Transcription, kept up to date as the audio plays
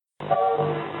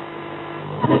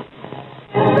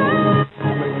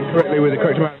correctly with the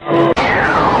correct amount.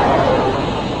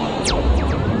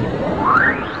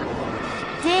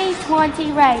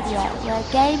 D20 Radio, where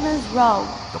gamers roll.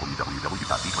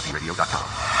 www.d20radio.com.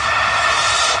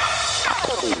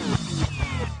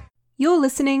 You're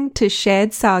listening to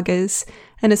Shared Sagas,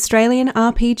 an Australian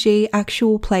RPG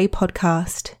actual play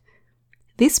podcast.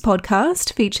 This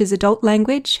podcast features adult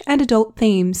language and adult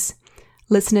themes.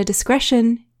 Listener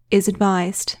discretion is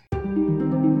advised.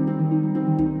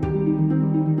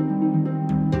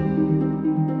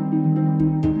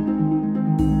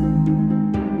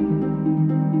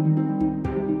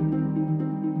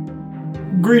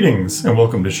 Greetings and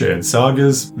welcome to Shared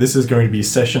Sagas. This is going to be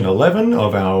session 11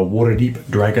 of our Waterdeep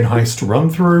Dragon Heist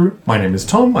run-through. My name is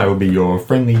Tom. I will be your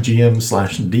friendly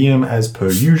GM/DM as per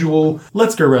usual.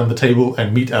 Let's go around the table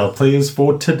and meet our players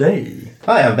for today.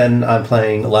 Hi, I'm Ben. I'm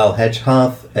playing Lyle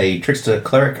Hedgehearth, a trickster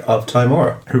cleric of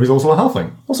Tymora. Who is also a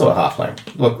halfling. Also a halfling.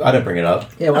 Look, I don't bring it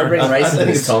up. Yeah, why bring race into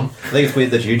this, Tom? I think it's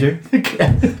weird that you do.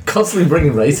 Constantly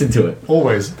bringing race into it.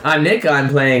 Always. I'm Nick. I'm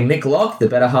playing Mick Locke, the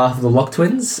better half of the Locke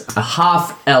twins. A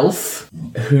half-elf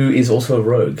who is also a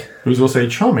rogue. Who's also a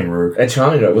charming rogue. A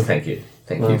charming rogue. Well, thank you.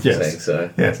 Thank you for yes. saying so.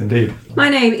 Yes, indeed. My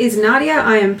name is Nadia.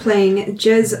 I am playing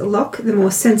Jez Locke, the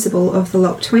more sensible of the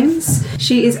Locke twins.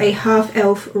 She is a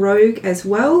half-elf rogue as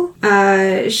well.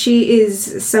 She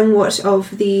is somewhat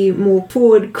of the more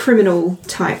forward criminal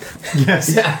type.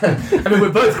 Yes. I mean, we're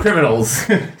both criminals.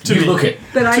 You look it.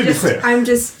 But I'm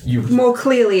just more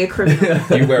clearly a criminal.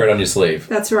 You wear it on your sleeve.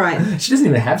 That's right. She doesn't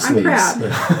even have I'm sleeves.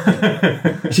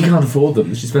 proud. She can't afford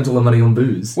them. She spent all her money on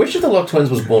booze. Which of the Locke twins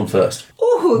was born first?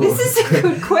 Oh, this is a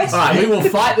good question. All right, we will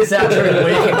fight this out during the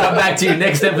week and come back to you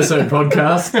next episode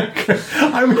podcast.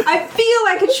 I feel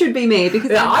like it should be me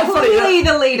because Yeah, I'm clearly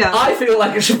the leader. I feel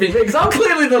like it should be me because I'm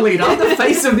clearly the leader. I'm the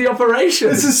face of the operation.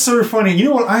 This is so funny. You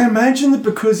know what? I imagine that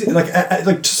because,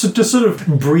 to sort of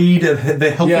breed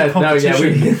the healthy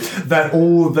competition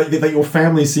that your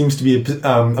family seems to be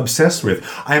obsessed with.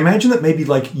 I imagine that maybe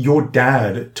like your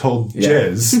dad told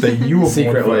Jez that you were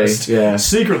born first.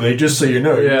 Secretly, just so you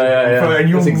know. And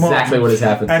your That's exactly what has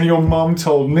happened. And your mom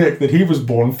told Nick that he was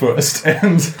born first,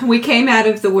 and we came out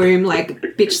of the womb like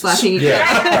bitch slapping each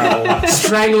other.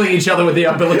 Strangling each other with the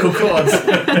umbilical cords.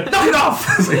 Knock it off!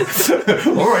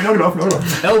 Alright, knock it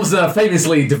off. Elves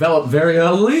famously developed very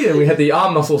early, and we had the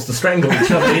arm muscles to strangle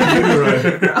each other in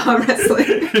utero. Arm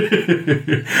wrestling.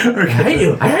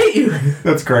 Okay. I hate you!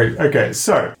 That's great. Okay,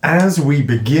 so as we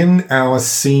begin our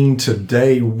scene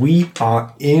today, we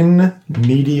are in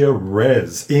media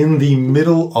res, in the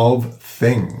middle of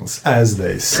things, as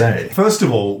they say. First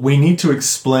of all, we need to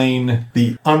explain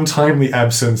the untimely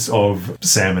absence of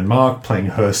Sam and Mark playing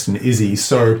Hurst and Izzy.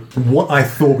 So what I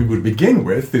thought we would begin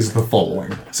with is the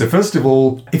following. So first of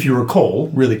all, if you recall,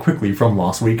 really quickly from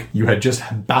last week, you had just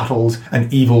battled an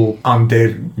evil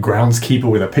undead groundskeeper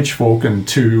with a pitchfork and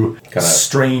two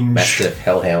strange mastiff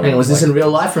hellhound. And was this in real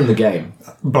life or in the game?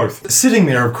 Both. Sitting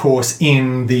there, of course,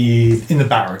 in the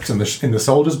barracks, in the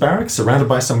soldiers' barracks, surrounded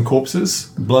by some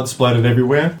corpses, blood splattered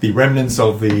everywhere, the remnants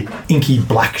of the inky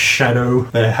black shadow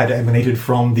that had emanated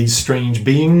from these strange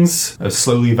beings are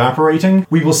slowly evaporating.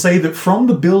 We will say that from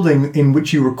the building in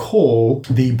which you recall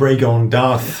the Bragon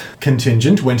Darth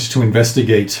contingent went to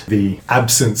investigate the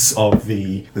absence of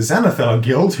the Xanathar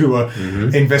Guild, who are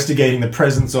investigating the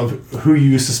presence of who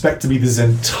you suspect to be the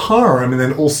Zentarum, and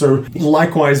then also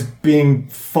likewise being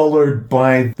followed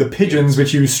by the pigeons,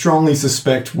 which you strongly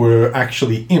suspect were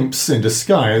actually imps in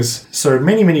disguise. So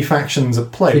many factions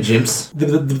at play. Pigeons.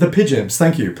 The pigeons,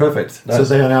 thank you, perfect. Nice. So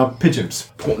they are now pigeons.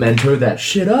 Portmanteau that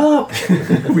shit up.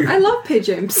 I love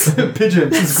pigeons.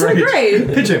 Pigeons is great. So great.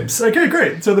 Pigeons. Okay,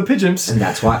 great. So the pigeons. And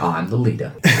that's why I'm the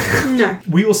leader. No.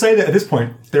 We will say that at this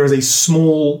point, there is a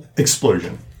small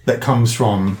explosion that comes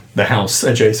from the house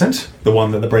adjacent, the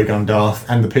one that the Bragon Darth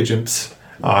and the pigeons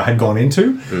had gone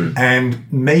into, and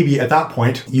maybe at that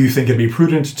point you think it'd be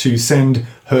prudent to send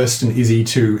Hurst and Izzy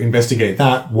to investigate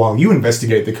that while you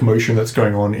investigate the commotion that's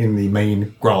going on in the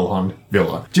main Growlhund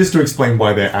villa. Just to explain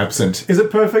why they're absent. Is it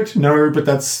perfect? No, but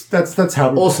that's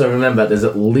how... Also, remember, there's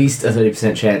at least a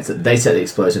 30% chance that they set the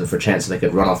explosion for a chance that they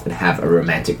could run off and have a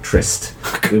romantic tryst.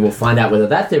 We will find out whether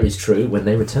that theory is true when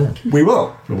they return. We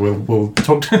will. We'll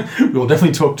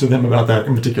definitely talk to them about that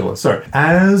in particular. So,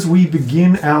 as we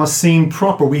begin our scene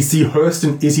proper, we see Hurst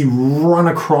and Izzy run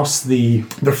across the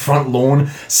front lawn,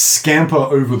 scamper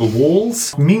over the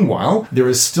walls. Meanwhile, there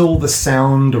is still the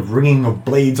sound of ringing of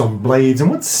blades on blades, and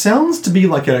what sounds to be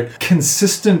like a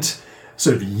consistent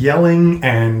sort of yelling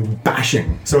and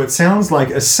bashing. So it sounds like,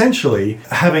 essentially,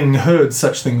 having heard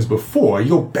such things before,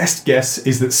 your best guess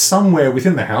is that somewhere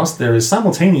within the house there is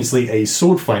simultaneously a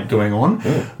sword fight going on,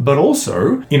 but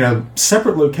also, in a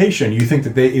separate location, you think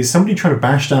that there is somebody trying to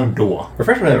bash down a door.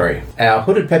 Refresh my memory. Our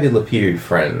hooded Pepe Le Pew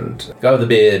friend, guy with the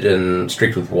beard and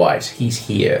streaked with white, he's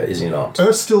here, is he not?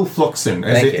 Erstil Floxen,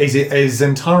 as a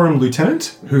Zentarum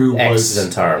lieutenant who was...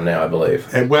 Ex-Zentarum now, I believe.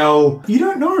 Well, you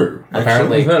don't know.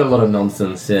 Apparently. We've heard a lot of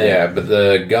nonsense, Yeah, but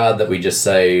the guard that we just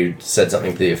said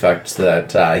something to the effect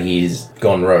that he's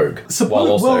gone rogue, while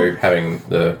also having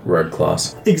the rogue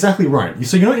class. Exactly right.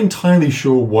 So you're not entirely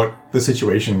sure what the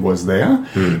situation was there.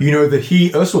 You know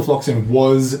that Ursula Floxen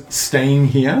was staying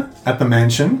here at the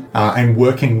mansion and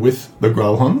working with the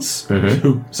Growlhunds,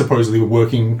 who supposedly were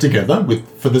working together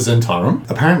for the Zentarum.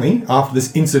 Apparently, after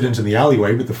this incident in the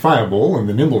alleyway with the fireball and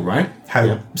the Nimblewright,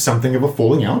 had something of a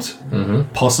falling out.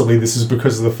 Possibly this is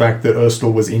because of the fact that Ursula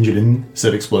was injured in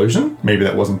said explosion. Maybe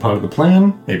that wasn't part of the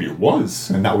plan. Maybe it was,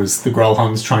 and that was the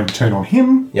Growlhunds trying to turn on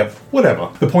him. Yep.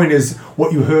 Whatever. The point is,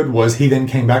 what you heard was he then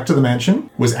came back to the mansion,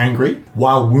 was angry.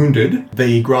 While wounded,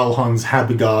 the Growlhunds had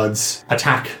the guards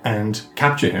attack and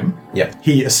capture him. Yep.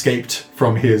 He escaped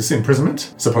from his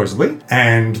imprisonment, supposedly,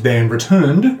 and then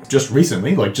returned just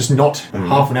recently, like just not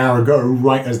half an hour ago,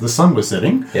 right as the sun was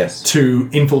setting, to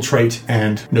infiltrate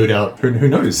and, no doubt, who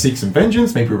knows, seek some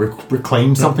vengeance, maybe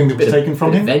reclaim something that was taken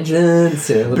from him.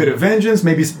 Bit of vengeance,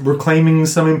 maybe reclaiming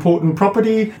some important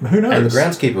property, who knows. And the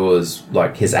groundskeeper was,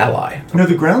 like, his ally. No,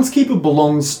 the groundskeeper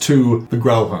belongs to the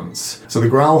Growlhunds. So the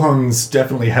Growlhunds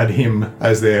definitely had him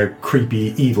as their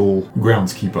creepy, evil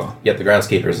groundskeeper. Yet the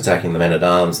groundskeeper is attacking the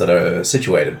men-at-arms that are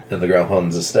situated in the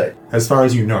Growlhunds estate. As far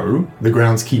as you know, the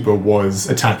groundskeeper was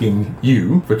attacking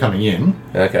you for coming in.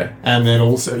 Okay. And then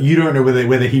also, you don't know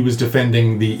whether he was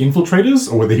defending the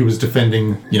infiltrators or whether he was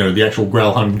defending, the actual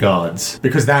Growlhund guards.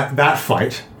 Because that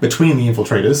fight between the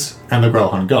infiltrators and the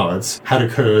Growlhund guards had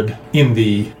occurred in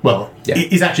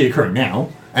it is actually occurring now.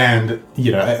 And,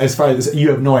 as far as you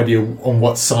have no idea on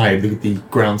what side the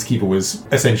groundskeeper was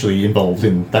essentially involved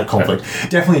in that conflict.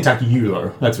 Definitely attacking you,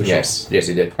 though. That's for sure. Yes,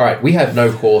 he did. All right, we have no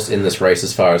horse in this race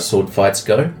as far as sword fights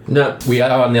go. No. We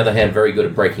are, on the other hand, very good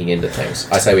at breaking into things.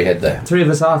 I say we head there. 3 of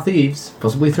us are thieves.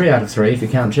 Possibly 3 out of 3 if you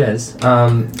count Jez.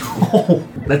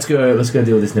 Let's go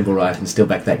deal with this Nimblewright and steal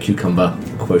back that cucumber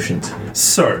quotient.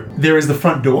 So, there is the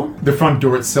front door. The front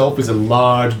door itself is a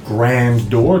large, grand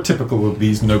door, typical of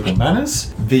these noble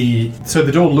manors. So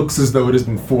the door looks as though it has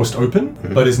been forced open,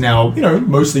 but is now,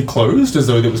 mostly closed, as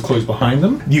though it was closed behind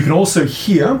them. You can also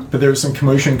hear that there is some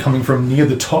commotion coming from near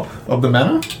the top of the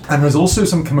manor, and there's also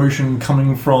some commotion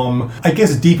coming from, I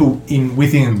guess, deeper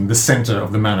within the center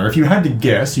of the manor. If you had to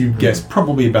guess, you'd guess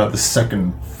probably about the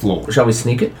second floor. Shall we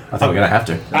sneak it? I think we're going to have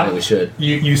to. I think we should.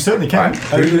 You certainly can.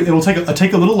 It'll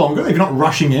take a little longer. If you're not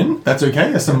rushing in, that's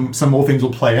okay. Some more things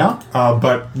will play out,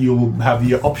 but you'll have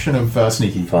the option of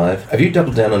sneaky. 5. Have you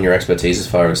doubled down on your expertise as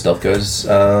far as stealth goes,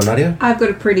 Nadia? I've got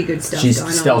a pretty good stealth She's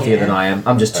going stealthier on, than I am.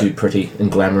 I'm just too pretty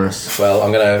and glamorous. Well,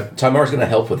 Tamara's going to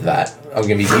help with that. I'm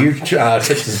going to be you,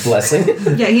 Tristan's blessing.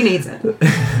 Yeah, he needs it.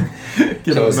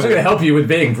 So I'm going to help you with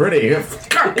being pretty. Give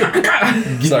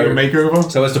you a makeover.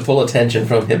 So as to pull attention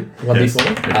from him.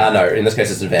 1d4? No, in this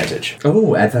case it's advantage.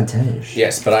 Oh, advantage.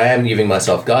 Yes, but I am giving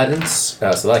myself guidance, so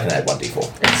that I can add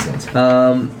 1d4.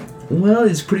 Excellent. Well,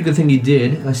 it's a pretty good thing you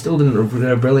did. I still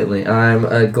didn't brilliantly. I'm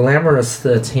a glamorous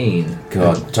 13.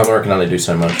 God, Tamara can only do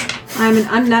so much. I'm an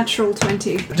unnatural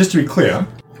 20. Just to be clear,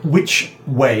 which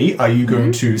way are you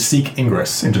going to seek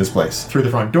ingress into this place? Through the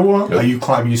front door? Yep.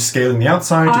 Are you scaling the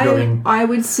outside to go in? I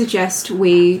would suggest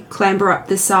we clamber up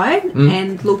the side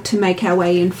and look to make our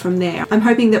way in from there. I'm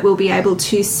hoping that we'll be able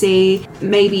to see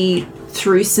maybe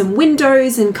through some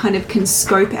windows and kind of can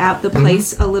scope out the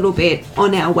place a little bit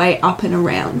on our way up and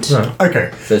around.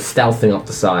 Okay. So stealthing up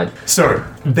the side. So,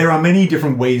 there are many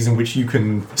different ways in which you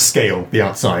can scale the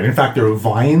outside. In fact, there are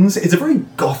vines. It's a very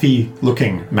gothy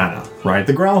looking manor, right?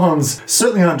 The Growlhunds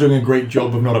certainly aren't doing a great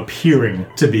job of not appearing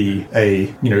to be a,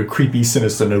 creepy,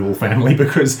 sinister noble family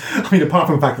because, apart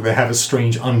from the fact that they have a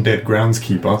strange undead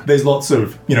groundskeeper, there's lots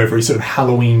of, very sort of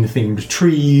Halloween themed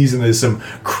trees and there's some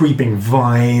creeping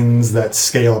vines that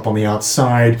scale up on the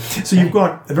outside. So you've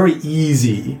got a very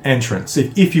easy entrance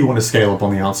if you want to scale up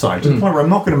on the outside. To the point where I'm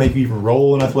not going to make you even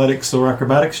roll an athletics or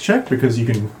acrobatics check because you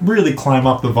can really climb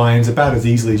up the vines about as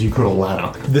easily as you could a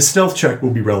ladder. The stealth check will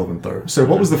be relevant though. So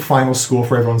what was the final score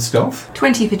for everyone's stealth?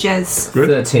 20 for Jez. Good.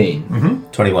 13.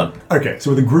 21. Okay, so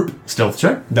with a group stealth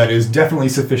check, that is definitely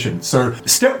sufficient. So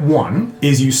step 1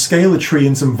 is you scale a tree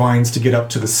and some vines to get up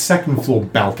to the second floor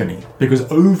balcony because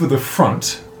over the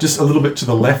front just a little bit to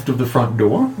the left of the front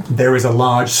door, there is a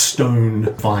large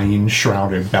stone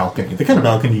vine-shrouded balcony. The kind of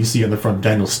balcony you see in the front of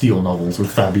Daniel Steele novels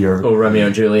with Fabio. Or Romeo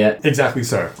and Juliet. Exactly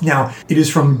so. Now, it is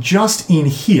from just in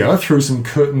here, through some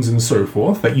curtains and so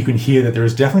forth, that you can hear that there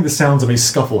is definitely the sounds of a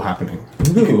scuffle happening.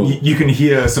 You can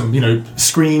hear some,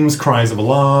 screams, cries of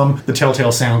alarm, the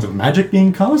telltale sounds of magic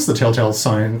being cast, the telltale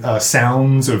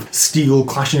sounds of steel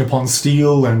clashing upon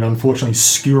steel and unfortunately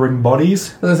skewering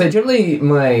bodies. As I say, generally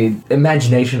my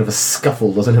imagination of a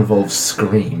scuffle doesn't involve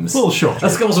screams. Well, sure. A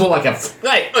scuffle's more like a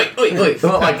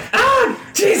not like,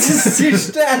 Jesus, you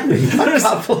stabbed me.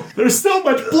 There's so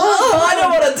much blood. Oh, I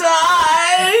don't want to die.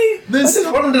 I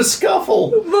just wanted to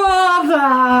scuffle.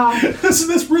 Mother.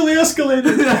 This really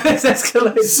escalated. It's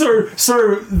escalated.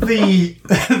 So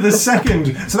the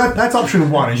second, so that's option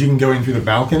one, is you can go in through the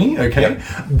balcony. Okay. Yep.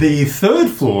 The third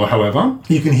floor, however,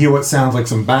 you can hear what sounds like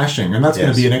some bashing, and that's going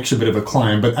to be an extra bit of a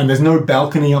climb. And there's no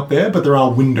balcony up there, but there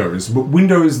are windows,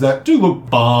 windows that do look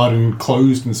barred and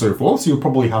closed and so forth. So you'll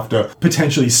probably have to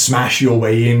potentially smash your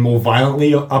way in more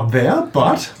violently up there.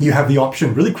 But you have the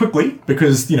option really quickly,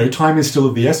 because time is still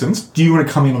of the essence. Do you want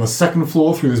to come in on the second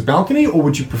floor through this balcony, or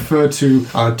would you prefer to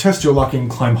test your luck and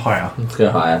climb higher? Let's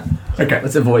go higher. Okay.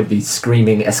 Let's avoid the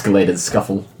screaming escalated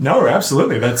scuffle. No,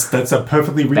 absolutely. That's a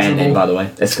perfectly reasonable... Band name, by the way.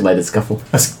 Escalated scuffle.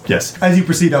 Yes. As you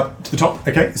proceed up to the top,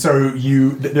 okay, so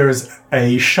there is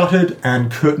a shuttered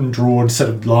and curtain-drawn set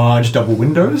of large double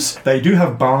windows. They do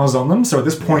have bars on them, so at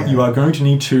this point you are going to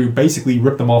need to basically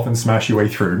rip them off and smash your way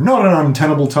through. Not an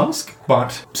untenable task,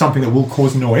 but something that will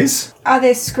cause noise. Are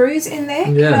there screws in there?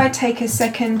 Yeah. Can I take a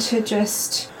second to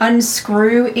just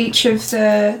unscrew each of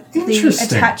the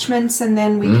attachments, and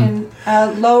then we can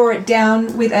lower it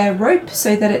down with a rope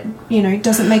so that it,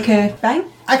 doesn't make a bang?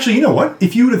 Actually, you know what?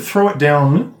 If you were to throw it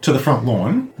down to the front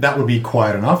lawn, that would be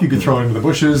quiet enough. You could throw it into the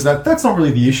bushes. That's not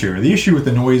really the issue. The issue with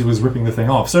the noise was ripping the thing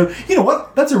off. So, you know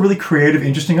what? That's a really creative,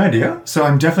 interesting idea. So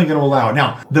I'm definitely going to allow it.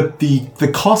 Now,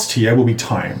 the cost here will be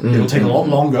time. It'll take a lot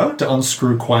longer to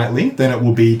unscrew quietly than it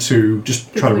will be to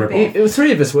just try to rip off. It was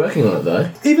 3 of us working on it, though.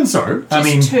 Even so,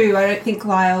 Just 2, I don't think,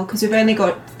 Lyle, because we've only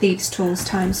got thieves' tools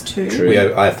times 2.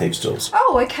 True. I have thieves' tools.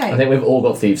 Oh, okay. I think we've all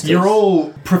got thieves' tools. you're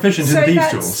all proficient in thieves'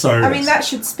 tools. So that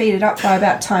should speed it up by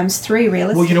about times 3,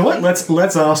 realistically. well, you know what?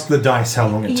 Let's ask the dice how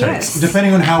long it Yes. takes.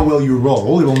 Depending on how well you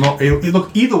roll,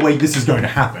 look, either way this is going to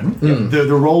happen.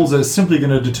 The rolls are simply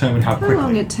going to determine how quickly. How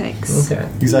long it takes. Okay.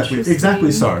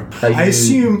 Exactly so. Are you I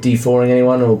assume D4ing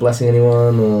anyone or blessing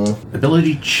anyone or...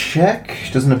 Ability check?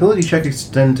 Does an ability check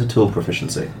extend to tool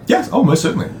proficiency? yes, most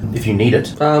certainly. If you need it.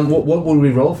 What would we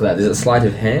roll for that? Is it sleight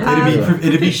of hand? It'd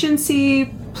be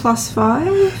Proficiency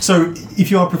 +5. so if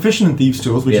you are proficient in thieves'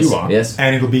 tools, which Yes, you are, yes.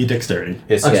 and it'll be dexterity.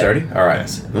 Yes, Okay. dexterity? Alright.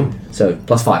 Yes. So,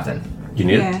 +5 then. You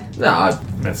need Yeah. it? No,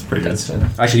 That's pretty good. that's fine.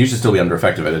 Actually, you should still be under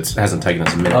effect of it. It hasn't taken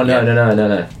us a minute. Oh, yet.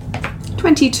 no.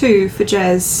 22 for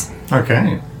Jez.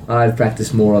 Okay. I've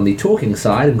practiced more on the talking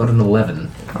side and got an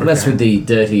 11. That's with the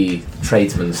dirty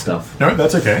tradesman stuff. No,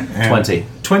 that's okay. And 20.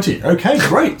 20. Okay,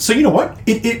 great. So you know what?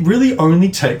 It really only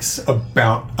takes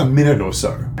about a minute or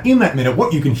so. In that minute,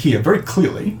 what you can hear very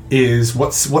clearly is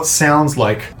what sounds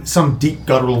like some deep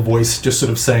guttural voice just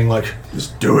sort of saying like,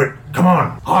 just do it. Come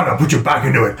on, harder, put your back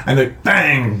into it. And they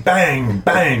bang, bang,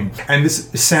 bang. And this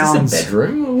sounds... Is this a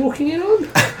bedroom we're walking in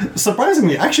on?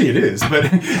 Surprisingly, actually it is,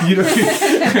 but you know...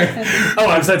 Oh,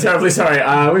 I'm so terribly sorry.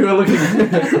 We were looking...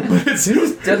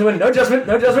 Gentlemen, no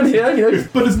judgment here.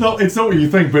 But it's not what you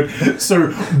think. But so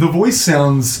the voice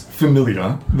sounds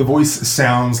familiar. The voice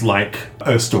sounds like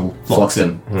Erstal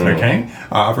Floxton. Okay,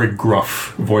 a very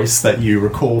gruff voice that you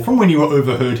recall from when you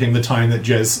overheard him the time that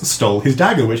Jez stole his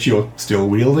dagger, which you're still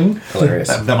wielding. Hilarious.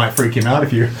 That might freak him out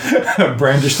if you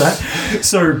brandish that.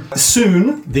 So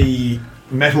soon the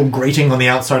metal grating on the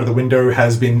outside of the window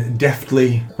has been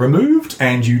deftly removed,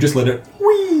 and you just let it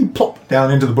plop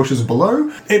down into the bushes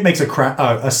below. It makes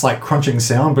a slight crunching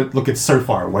sound, but look, it's so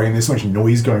far away and there's so much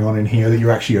noise going on in here that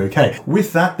you're actually okay.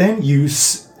 With that then, you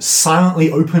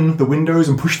silently open the windows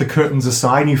and push the curtains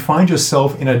aside, and you find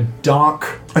yourself in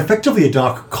effectively a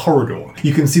dark corridor.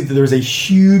 You can see that there is a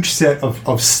huge set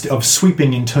of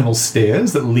sweeping internal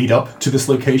stairs that lead up to this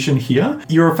location here.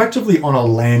 You're effectively on a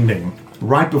landing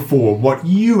right before what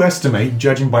you estimate,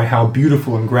 judging by how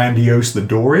beautiful and grandiose the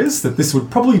door is, that this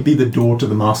would probably be the door to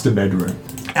the master bedroom.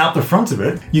 Out the front of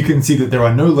it, you can see that there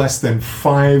are no less than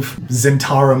 5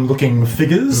 Zentarum-looking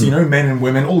figures, men and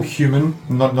women, all human,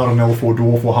 not an elf or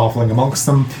dwarf or halfling amongst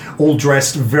them, all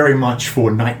dressed very much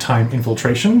for nighttime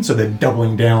infiltration, so they're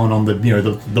doubling down on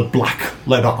the black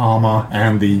leather armor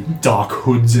and the dark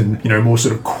hoods and, more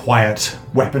sort of quiet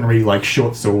weaponry like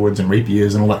short swords and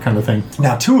rapiers and all that kind of thing.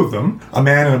 Now, 2 of them, a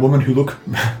man and a woman who look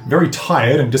very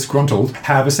tired and disgruntled,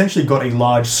 have essentially got a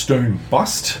large stone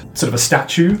bust, sort of a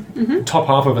statue, top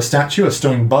half of a statue, a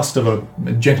stone bust of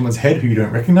a gentleman's head who you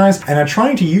don't recognize, and are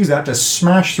trying to use that to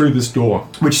smash through this door,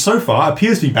 which so far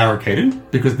appears to be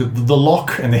barricaded because the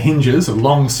lock and the hinges have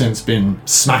long since been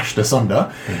smashed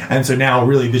asunder, and so now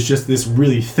really there's just this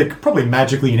really thick, probably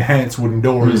magically enhanced wooden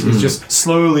door is just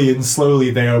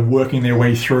slowly they are working their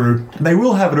way through. They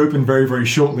will have it open very, very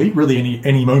shortly, really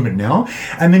any moment now,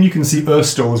 and then you can see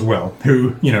Erstal as well,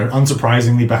 who,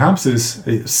 unsurprisingly perhaps, is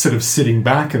sort of sitting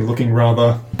back and looking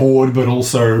rather bored but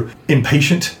also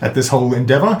impatient at this whole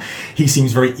endeavor. He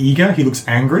seems very eager, he looks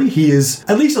angry, he is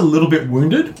at least a little bit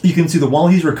wounded. You can see that while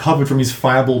he's recovered from his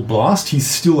fireball blast, he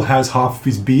still has half of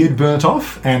his beard burnt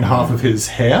off and half of his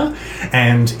hair,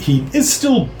 and he is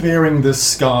still bearing the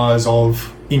scars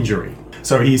of injury.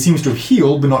 So he seems to have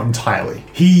healed, but not entirely.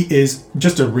 He is,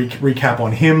 just a recap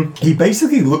on him, he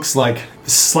basically looks like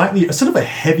sort of a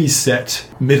heavy-set,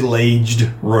 middle-aged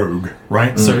rogue,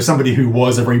 right? So somebody who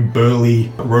was a very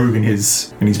burly rogue in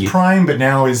his prime, but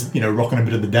now is, rocking a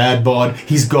bit of the dad bod.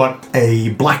 He's got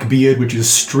a black beard, which is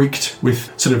streaked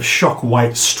with sort of shock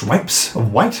white stripes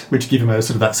of white, which give him a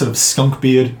sort of that sort of skunk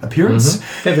beard appearance.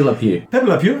 Pepe Le Pew. Pepe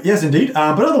Le Pew, yes, indeed.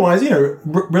 But otherwise,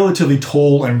 relatively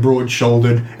tall and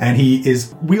broad-shouldered, and he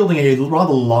is wielding a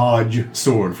rather large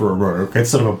sword for a rogue.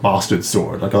 It's sort of a bastard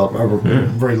sword, like a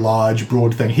very large,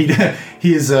 broad thing.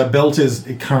 His belt is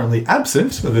currently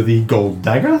absent, the gold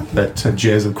dagger that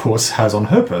Jez, of course, has on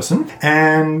her person,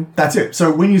 and that's it.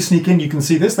 So when you sneak in, you can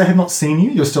see this. They have not seen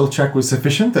you. Your stealth check was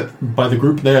sufficient that by the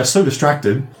group they are so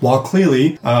distracted, while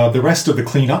clearly the rest of the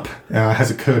cleanup has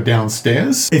occurred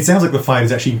downstairs. It sounds like the fight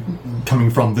is actually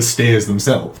coming from the stairs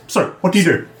themselves. So what do you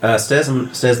do?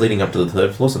 Stairs leading up to the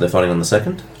 3rd floor, so they're fighting on the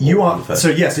 2nd? You are,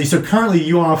 so currently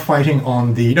you are fighting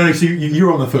on the, so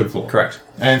you're on the 3rd floor. Correct.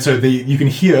 And so you can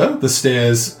hear the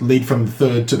stairs lead from the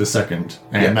 3rd to the 2nd,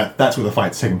 and that's where the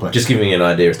fight's taking place. Just giving me an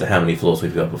idea as to how many floors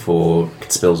we've got before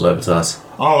it spills over to us.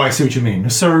 Oh, I see what you mean.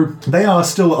 So they are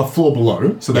still a floor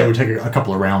below, so they would take a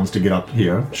couple of rounds to get up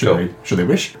here, should they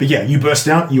wish. But yeah, you burst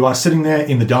out. You are sitting there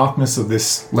in the darkness of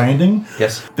this landing.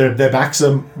 Yes. Their backs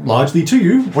are largely to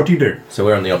you. What do you do? So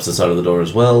we're on the opposite side of the door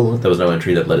as well. There was no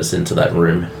entry that led us into that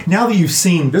room. Now that you've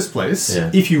seen this place,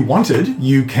 if you wanted,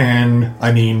 you can,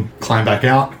 climb back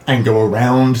out and go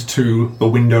around to the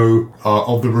window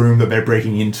of the room that they're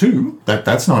breaking into.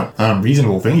 That's not a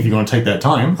reasonable thing if you're going to take that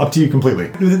time. Up to you completely.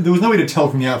 There was no way to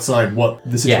tell from the outside what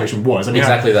the situation was.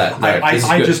 Exactly that. No,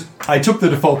 I took the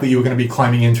default that you were going to be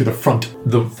climbing in through the front.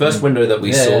 The first window that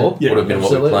we saw would have been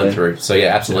what we climbed through. So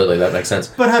absolutely, that makes sense.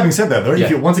 But having said that, though, if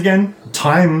you, once again,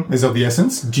 time is of the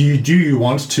essence. Do you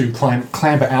want to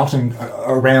clamber out and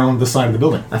around the side of the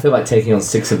building? I feel like taking on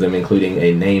 6 of them, including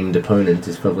a named opponent,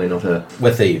 is probably not a...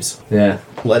 We're thieves. Yeah.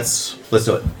 Let's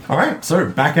do it. All right, so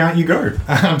back out you go.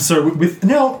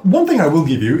 Now, one thing I will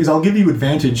give you is I'll give you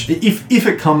advantage if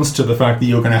it comes to the fact that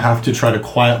you're going to have to try to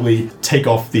quietly take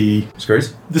off the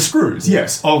screws. The screws,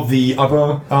 yes, of the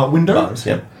other window. Bars,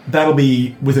 yeah. That'll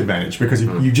be with advantage because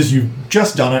you've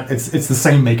just done it. It's the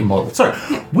same make and model. So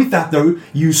with that though,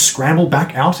 you scramble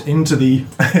back out into the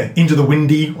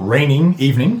windy, raining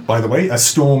evening. By the way, a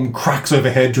storm cracks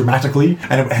overhead dramatically,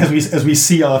 and as we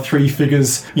see our 3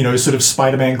 figures, sort of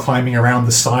Spider-Man climbing around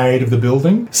the side of the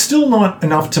building. Still not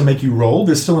enough to make you roll.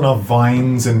 There's still enough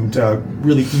vines and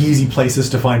really easy places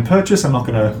to find purchase. I'm not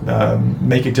going to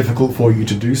make it difficult for you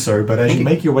to do so. But as you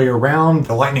make your way around,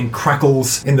 the lightning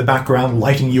crackles in the background,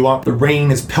 lighting you up. The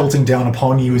rain is pelting down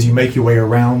upon you as you make your way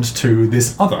around to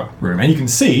this other room. And you can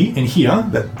see in here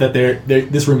that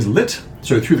this room is lit.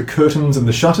 So through the curtains and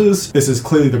the shutters, this is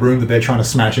clearly the room that they're trying to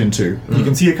smash into. You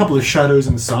can see a couple of shadows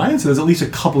inside, so there's at least a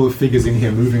couple of figures in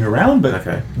here moving around,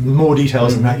 but more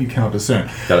details than that you cannot discern.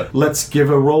 Got it. Let's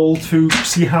give a roll to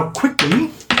see how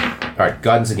quickly... Alright,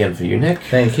 guidance again for you, Nick.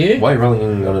 Thank you. Why are you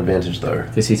rolling on advantage, though?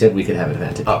 Because he said we could have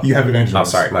advantage. Oh. You have advantage. Oh,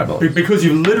 sorry, my apologies. Because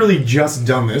you've literally just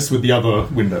done this with the other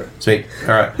window. Sweet.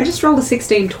 Alright. I just rolled a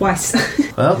 16 twice.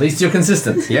 Well, At least you're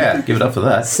consistent. yeah, give it up for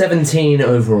that. 17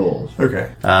 overall.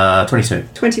 Okay. 22.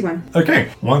 21.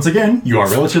 Okay, once again, you are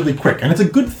relatively quick, and it's a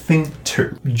good thing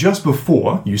too. Just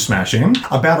before you smash in,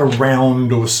 about a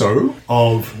round or so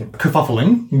of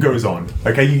kerfuffling goes on.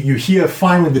 Okay, you hear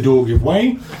finally the door give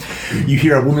way. You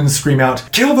hear a woman scream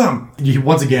out, "Kill them!"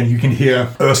 Once again, you can hear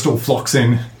Erstal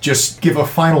Floxin just give a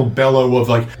final bellow of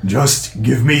like, "Just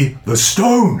give me the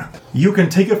stone. You can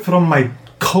take it from my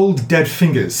cold dead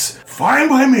fingers. Fine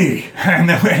by me."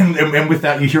 And with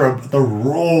that, you hear the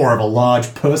roar of a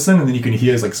large person, and then you can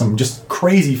hear like some just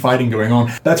crazy fighting going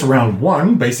on. That's round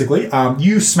one, basically.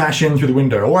 You smash in through the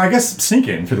window, or I guess sneak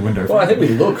in through the window. Well, I think we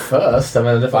look first. I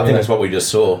mean, I think that's what we just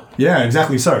saw. Yeah,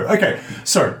 exactly so. Okay,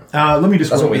 so let me just...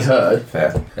 That's what we heard.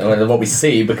 Fair. And what we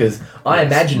see, because I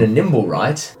imagine a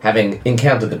Nimblewright, having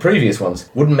encountered the previous ones,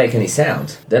 wouldn't make any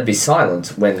sound. They'd be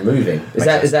silent when moving. Is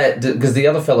that because the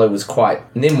other fellow was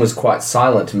Nim was quite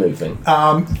silent moving?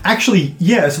 Actually,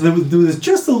 yeah, so there was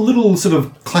just a little sort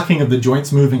of clacking of the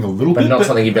joints moving a little But bit. not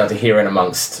something you'd be able to hear in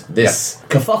amongst this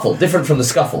kerfuffle, different from the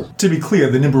scuffle. To be clear,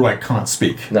 the Nimblewright can't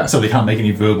speak, No. so they can't make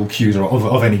any verbal cues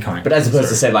of any kind. But as opposed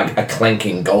to, say, like a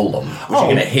clanking golem, which Oh,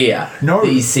 you're going to hear, no.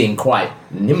 these seem quite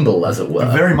nimble, as it were.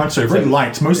 Very much so, very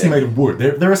light, mostly made of wood.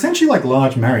 They're essentially like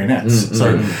large marionettes.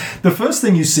 So the first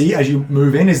thing you see as you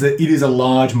move in is that it is a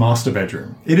large master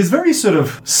bedroom. It is very sort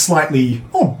of slightly,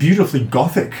 beautifully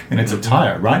gothic in its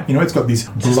attire, right? You know, it's got these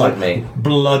like me.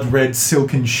 blood red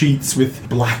silken sheets with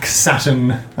black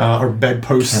satin or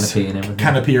bedposts, Canopy and everything.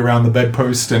 canopy around the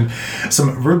bedpost, and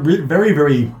some very,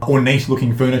 very ornate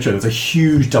looking furniture. There's a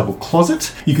huge double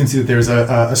closet. You can see that there's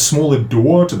a smaller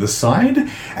door to the side,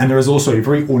 and there is also a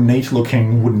very ornate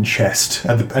looking wooden chest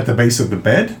at the base of the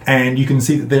bed. And you can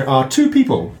see that there are two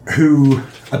people who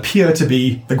appear to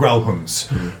be the Growlhunds,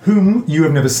 whom you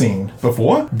have never seen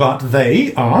before, but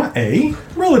they are a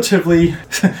relatively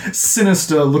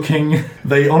sinister looking...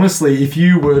 They honestly, if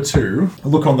you were to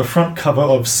look on the front cover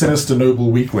of Sinister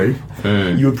Noble Weekly,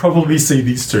 you would probably see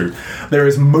these two. There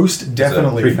is most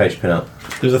definitely... There's a 3-page pinup.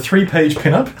 There's a 3-page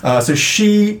pinup. So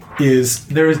she is...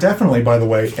 There is definitely, by the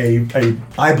way, a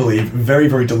I believe, very,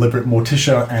 very deliberate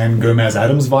Morticia and Gomez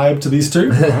Adams vibe to these two.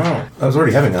 Wow. I was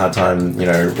already having a hard time,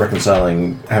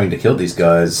 reconciling having to kill these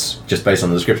guys just based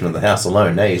on the description of the house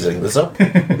alone. Now you're setting this up.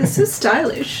 This is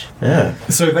stylish. Yeah.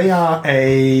 So they are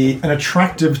an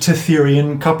attractive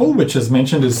Tetherian couple, which, as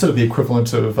mentioned, is sort of the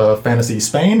equivalent of fantasy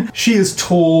Spain. She is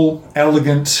tall,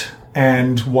 elegant,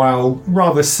 and while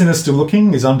rather sinister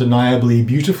looking, is undeniably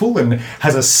beautiful and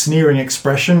has a sneering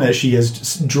expression as she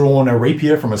has drawn a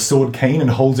rapier from a sword cane and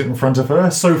holds it in front of her.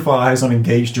 So far has not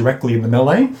engaged directly in the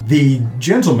melee. The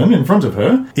gentleman in front of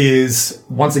her is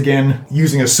once again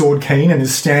using a sword cane and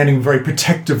is standing very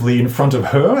protectively in front of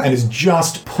her and has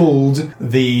just pulled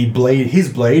his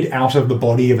blade out of the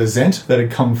body of a Zent that had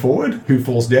come forward, who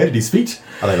falls dead at his feet.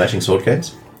 Are they matching sword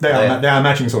canes? They are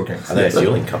matching sword canes. Are they a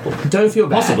dueling couple? Don't feel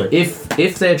bad. Possibly.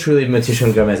 If they're truly Morticia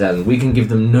and Gomez Adams, we can give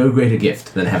them no greater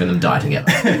gift than having them die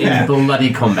together in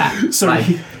bloody combat. So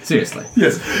seriously.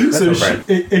 Yes. So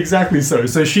exactly so.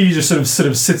 So she just sort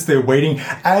of sits there waiting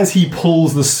as he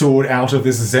pulls the sword out of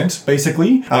this Zent.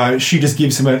 Basically, she just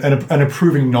gives him an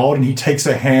approving nod, and he takes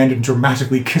her hand and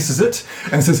dramatically kisses it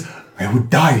and says, "I would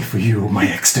die for you, my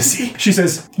ecstasy." She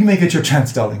says, "You may get your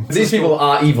chance, darling." These people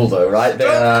are evil, though, right?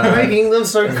 They're Making them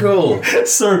so cool.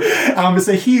 So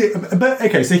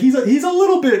he's a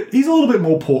little bit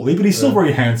more portly, but he's still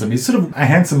very handsome. He's sort of a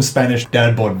handsome Spanish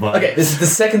dad bod vibe. Okay, this is the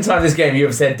second time this game you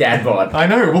have said dad bod. I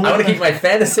know. Well, I want to keep my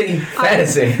fantasy.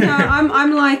 No,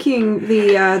 I'm liking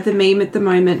the meme at the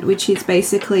moment, which is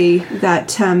basically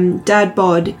that dad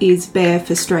bod is bear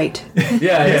for straight.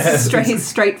 Yeah.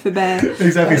 straight for bear.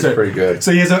 Exactly. That's pretty good.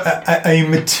 So he has a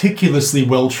meticulously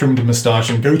well-trimmed moustache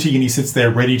and goatee, and he sits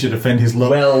there ready to defend his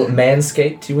love. Well,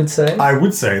 manscaped, you would say? I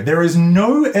would say. There is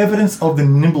no evidence of the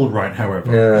Nimblewright,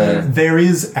 however. There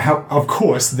is, of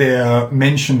course, their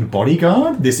mentioned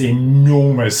bodyguard, this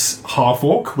enormous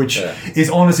half-orc, which is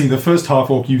honestly the first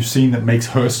half-orc you've seen that makes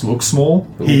Hurst look small.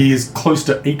 Ooh. He is close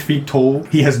to 8 feet tall.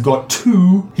 He has got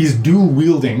he's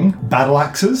dual-wielding battle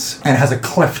axes and has a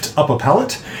cleft upper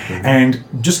palate, and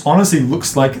just honestly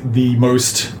looks like the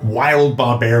most wild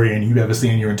barbarian you've ever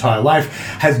seen in your entire life.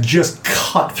 Has just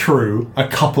cut through a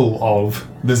couple of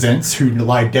the Zents who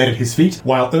lie dead at his feet,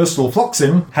 while Urstel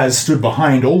Floxim has stood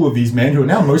behind all of these men who are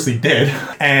now mostly dead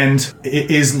and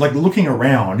is like looking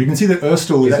around. You can see that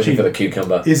Urstel is actually for the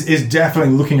cucumber. Is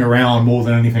definitely looking around more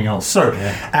than anything else. So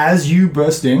as you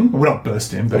burst in, well, not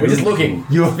burst in, but We're just looking.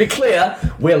 To be clear,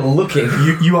 we're looking.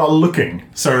 You are looking.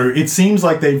 So it seems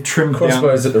like they've trimmed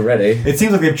Crossbows down. at the ready. It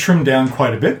seems like they've trimmed down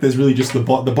quite a bit. There's really just the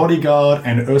bodyguard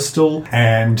and Urstel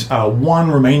and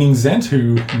one remaining Zent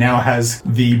who now has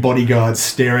the bodyguard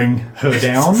staring her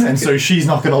down, and so she's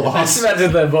not going to I last. just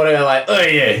imagine the bodyguard like, oh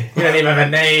yeah, you don't even have a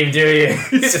name, do you?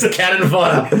 It's just cannon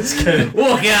fodder.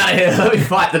 Walk out of here. Let me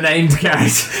fight the named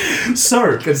character.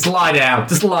 So Just lie down.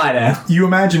 Just lie down. you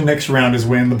imagine next round is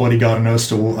when the bodyguard and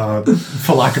Urstel,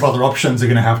 for lack of other options, are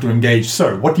going to have to engage.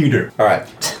 So what do you do? All right.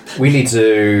 We need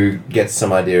to get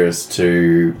some idea as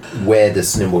to where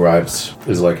this Nimble Rives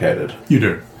is located. You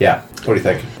do. Yeah. What do you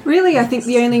think? Really, I think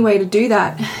the only way to do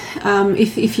that,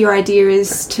 if your idea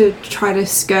is to try to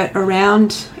skirt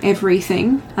around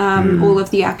everything, all of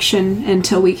the action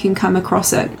until we can come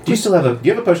across it. Do you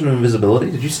have a potion of invisibility?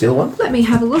 Did you steal one? Let me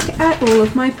have a look at all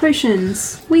of my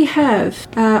potions. We have,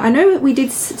 I know that we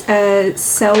did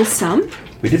sell some,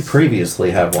 We did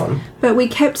previously have one. but we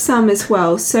kept some as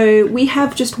well. So we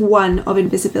have just one of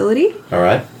invisibility. All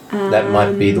right. That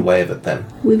might be the way of it then.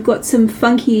 We've got some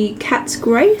funky cat's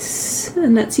grace,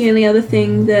 and that's the only other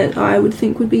thing that I would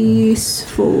think would be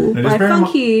useful. It is By very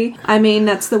funky, I mean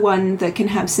that's the one that can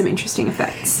have some interesting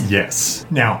effects. Yes.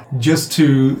 Now, just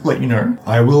to let you know,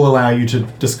 I will allow you to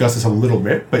discuss this a little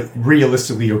bit, but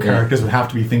realistically, your characters would have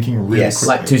to be thinking really Yes.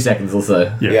 quickly. Like 2 seconds or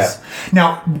so. Yes.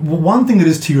 Now, one thing that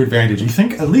is to your advantage, you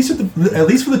think, at least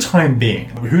for the time being,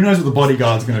 who knows what the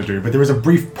bodyguard's going to do, but there is a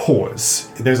brief pause.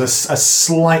 There's a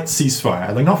slight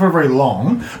ceasefire, like not for very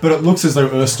long, but it looks as though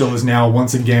Urstel is now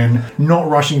once again not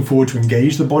rushing forward to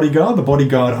engage the bodyguard. The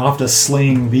bodyguard, after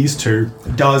slaying these two,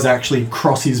 does actually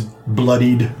cross his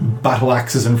bloodied battle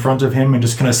axes in front of him and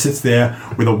just kind of sits there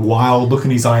with a wild look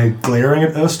in his eye glaring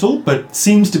at Urstel, but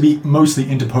seems to be mostly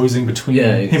interposing between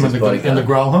him and the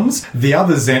Growlhunds. The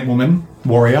other Zent woman,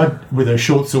 warrior, with her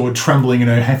short sword trembling in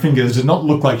her fingers, does not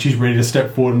look like she's ready to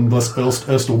step forward unless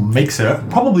Urstel makes her.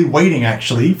 Probably waiting,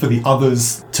 actually, for the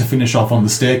others to finish off on the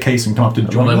staircase and come up to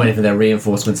join Probably them. waiting for their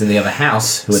reinforcements in the other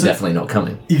house, who are definitely not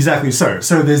coming. Exactly so.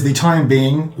 So there's the time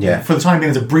being, for the time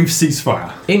being, there's a brief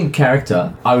ceasefire. In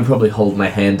character, I would probably hold my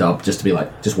hand up just to be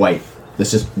like, just wait.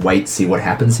 Let's just wait, see what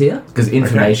happens here. Because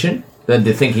information,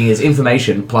 the thinking is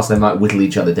information, plus they might whittle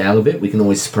each other down a bit. We can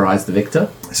always surprise the victor.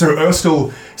 So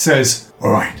Urstel says,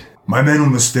 "All right, my men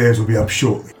on the stairs will be up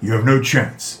shortly. You have no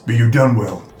chance, but you've done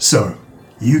well. So,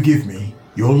 you give me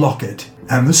your locket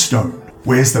and the stone.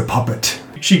 Where's the puppet?"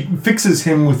 She fixes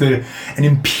him with an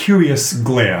imperious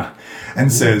glare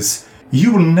and says,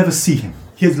 "You will never see him.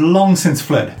 He has long since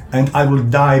fled, and I will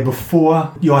die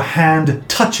before your hand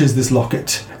touches this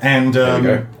locket." And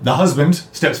the husband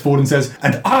steps forward and says,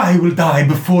 "And I will die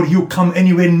before you come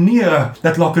anywhere near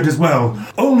that locket as well.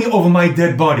 Only over my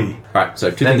dead body." Right, so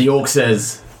And then the orc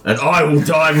says, "And I will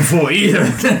die before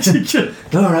either."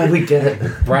 Alright, we get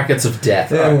it. brackets of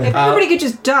death. If everybody could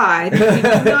just die,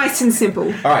 that'd be nice and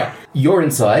simple. All right, your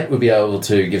insight would be able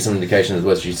to give some indication as to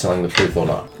whether she's telling the truth or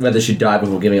not. Whether she died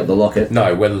before giving up the locket.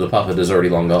 No, whether the puppet is already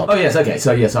long gone. Oh yes, okay,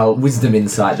 so yes, I'll wisdom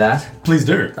insight that. Please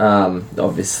do.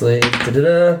 Obviously.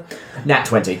 Nat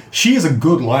 20. She is a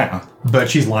good liar, but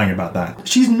she's lying about that.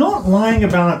 She's not lying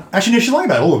about... Actually, no, she's lying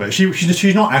about all of it.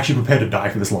 She's not actually prepared to die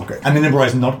for this locket. And the Nimble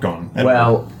is not gone.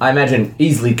 Well, I imagine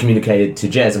easily communicated to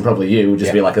Jez, and probably you, would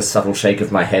just be like a subtle shake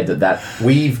of my head that...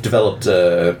 We've developed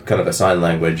a kind of a sign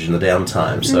language in the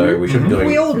downtime, so we should be doing...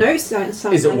 We all know sign Is it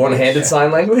language. one-handed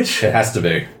sign language? It has to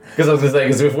be. Because I was going to say,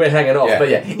 because if we're hanging off, but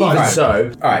yeah, even Right.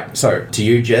 so... Alright, so to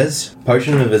you, Jez,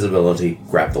 potion of invisibility,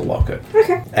 grab the locket.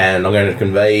 Okay. And I'm going to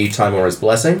convey Timora's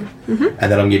blessing,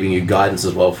 and then I'm giving you guidance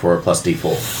as well for a plus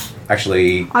d4.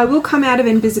 Actually, I will come out of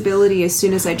invisibility as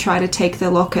soon as I try to take the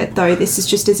locket, though. This is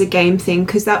just as a game thing,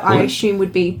 because that I assume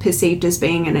would be perceived as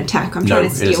being an attack. I'm no, trying it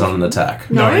to steal. is not an attack.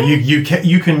 No, you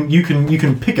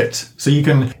can pick it. So you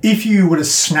can, if you were to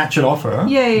snatch it off her,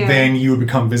 then you would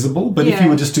become visible. But if you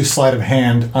were just to sleight of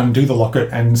hand undo the locket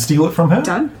and steal it from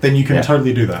her, then you can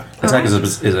totally do that. Attack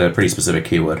is a pretty specific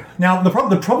keyword. Now, the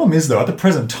problem is, though, at the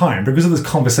present time, because of this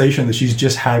conversation that she's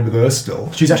just had with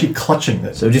Urstel, she's actually clutching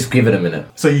it. So just give it a minute.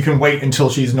 So you can wait until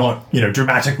she's not,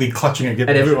 dramatically clutching against.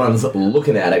 And everyone's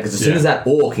looking at it, because as soon as that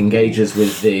orc engages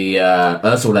with the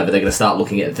Ursa or whatever, they're going to start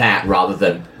looking at that rather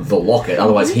than the locket.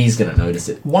 Otherwise, he's going to notice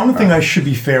it. One thing I should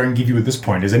be fair and give you at this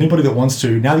point is anybody that wants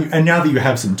to, now that you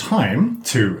have some time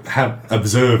to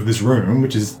observe this room,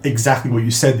 which is exactly what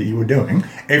you said that you were doing,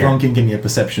 everyone can give me a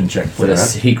perception check for For the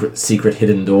that. secret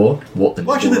hidden door. What the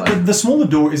Well, actually, the smaller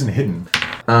door isn't hidden.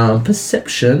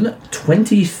 Perception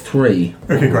 23.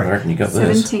 Okay, I great. reckon you got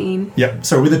this. 17. Yep.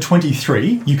 So with a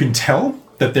 23, you can tell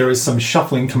that there is some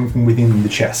shuffling coming from within the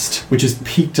chest, which is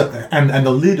peaked up, and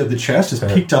the lid of the chest is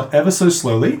peaked up ever so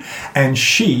slowly, and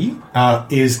she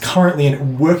is currently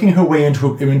working her way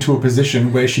into a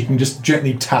position where she can just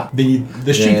gently tap the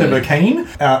sheath of her cane,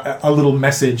 a little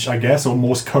message, I guess, or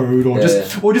Morse code, or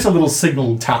just a little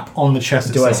signal tap on the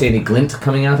chest. Do I see any glint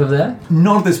coming out of there?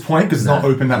 Not at this point because it's not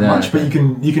open that much, but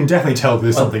you can definitely tell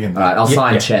there's something in there. Alright, I'll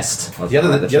sign chest. The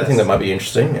other thing that might be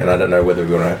interesting, and I don't know whether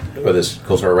this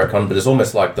calls for a retcon, but it's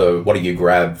almost like what do you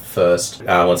grab first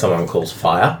when someone calls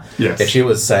fire? Yes. If she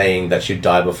was saying that she'd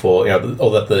die before,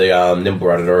 or that the nimble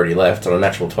rat had already left on a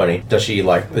natural 20, does she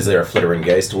is there a flittering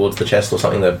gaze towards the chest or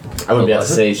something that I wouldn't be able to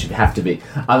see. She'd have to be.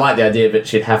 I like the idea, but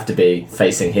she'd have to be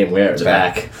facing him. We're at the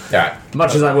back. Alright.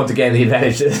 Much as I want to gain the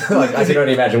advantage, I can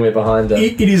only imagine we're behind her.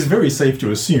 It is very safe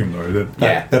to assume, though,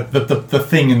 that the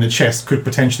thing in the chest could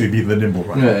potentially be the nimble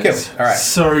rat. Yeah. Cool. Alright.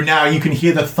 So now you can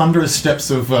hear the thunderous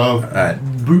steps of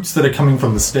boots that are coming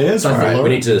from the stairs. From Alright, below. we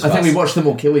need to I think we watch them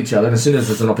all kill each other, and as soon as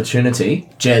there's an opportunity,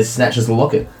 Jez snatches the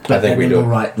locket. I think we do it.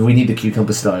 Right, we need the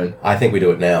cucumber stone. I think we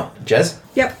do it now. Jez?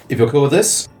 Yep. If you're cool with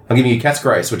this, I'm giving you Cat's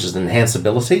Grace, which is an enhanced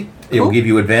ability. It will give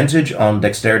you advantage on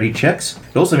dexterity checks.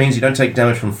 It also means you don't take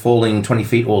damage from falling 20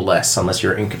 feet or less unless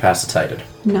you're incapacitated.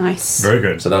 Nice. Very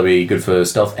good. So that'll be good for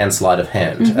stealth and sleight of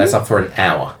hand. That's up for an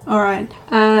hour. All right.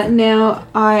 Now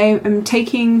I am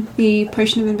taking the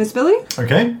potion of invisibility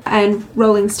Okay. and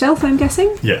rolling stealth, I'm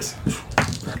guessing. Yes.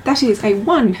 That is a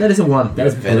 1. That is a 1. That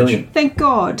is Advantage. brilliant. Thank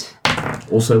God.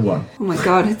 Also 1. Oh my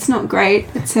God, it's not great.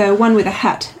 It's a 1 with a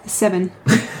hat, a 7.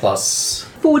 Plus...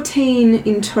 14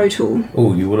 in total.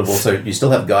 Oh, you would have also... You still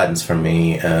have guidance from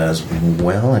me as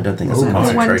well. I don't think that's a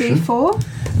That's concentration.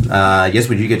 1d4. Yes,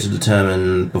 would you get to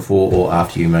determine before or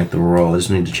after you make the roll? I just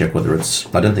need to check whether it's...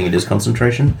 I don't think it is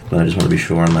concentration, but I just want to be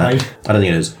sure on that. I don't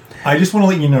think it is. I just want to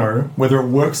let you know, whether it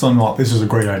works or not, this is a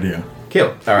great idea.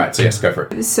 Kill. Alright, so yes, go for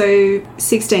it. So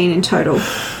 16 in total.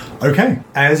 Okay.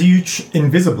 As you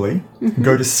invisibly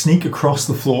go to sneak across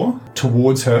the floor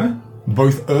towards her,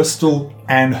 both Urstel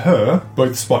and her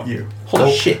both spot you.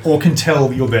 Holy shit. Or can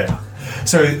tell you're there.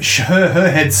 So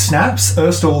her head snaps,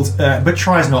 Urstel's, but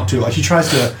tries not to. Like, she tries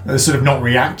to sort of not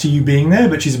react to you being there,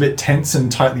 but she's a bit tense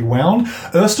and tightly wound.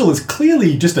 Urstel is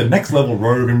clearly just a next level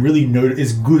rogue and really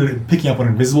is good at picking up on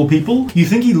invisible people. You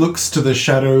think he looks to the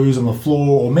shadows on the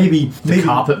floor, or maybe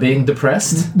Carpet being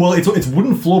depressed. well, it's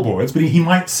wooden floorboards, but he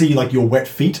might see like your wet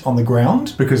feet on the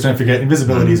ground, because don't forget,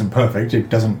 invisibility isn't perfect. It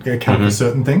doesn't account for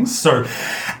certain things. So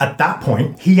at that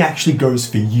point, he actually goes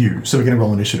for you. So we're going to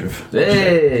roll initiative.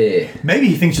 Hey. Maybe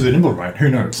he thinks you're the nimble right. Who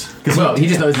knows? Well, he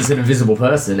just knows it's an invisible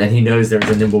person, and he knows there is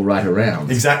a nimble right around.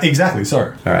 Exactly.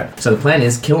 So Alright. So the plan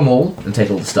is kill them all and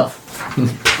take all the stuff.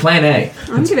 Plan A.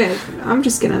 I'm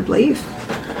just gonna leave.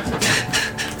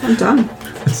 I'm done.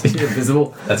 You're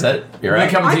invisible. That's it? You're We're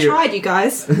right. coming I to you. tried, you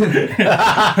guys.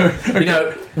 You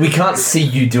know, we can't see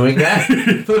you doing that.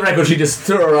 For the record, she just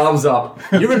threw her arms up.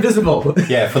 You're invisible.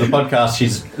 Yeah, for the podcast,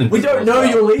 she's... We don't know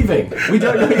you're leaving. We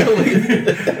don't know you're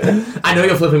leaving. I know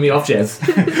you're flipping me off, Jez.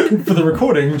 for the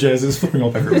recording, Jez is flipping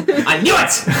off everyone. I knew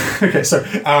it! Okay, so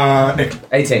Nick,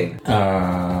 18.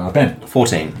 Ben,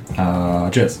 14.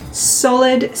 Jez.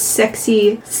 Solid,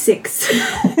 sexy 6.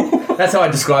 That's how I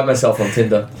describe myself on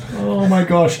Tinder. Oh my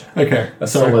gosh. Okay, A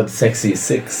solid, sexy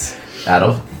 6 out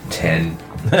of 10.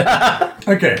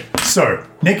 Okay, so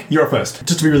Nick, you're first.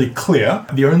 Just to be really clear,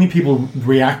 the only people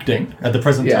reacting at the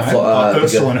present time are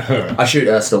Ursel and her. I shoot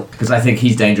Ursel because I think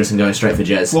he's dangerous and going straight for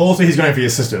Jez. Well, also he's going for your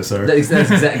sister, so That's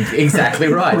exactly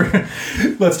right.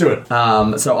 let's do it.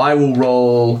 So I will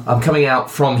roll. I'm coming out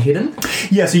from hidden.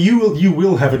 Yeah, so you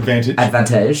will have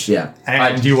Advantage, yeah.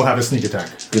 and you will have a sneak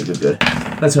attack. Good.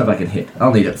 Let's hope I can hit.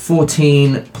 I'll need it.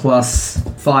 14 plus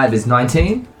 5 is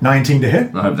 19. 19 to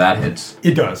hit. I hope that hits.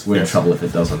 It does. We're in yes. trouble if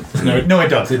it doesn't. No, it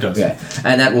does. It does. Okay,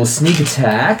 and that will sneak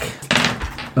attack.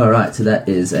 Alright, so that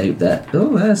is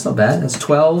that's not bad. That's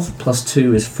 12 plus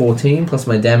 2 is 14, plus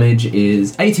my damage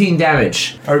is 18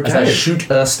 damage. Okay. As I shoot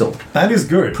Urstel, That is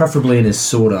good. preferably in his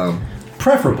sword arm.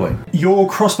 Preferably. Your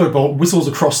crossbow bolt whistles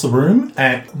across the room,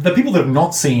 and the people that have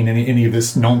not seen any of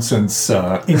this nonsense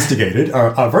instigated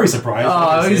are very surprised.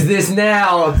 Oh, who's this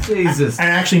now? Jesus. And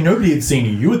actually, nobody had seen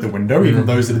you at the window, even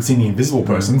those that had seen the invisible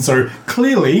person. So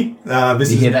clearly,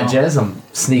 this You is hear that, now- Jez? I'm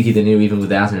sneaky than you even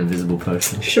without an invisible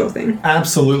person. Sure thing.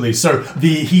 Absolutely. So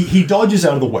he dodges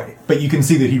out of the way, but you can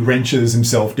see that he wrenches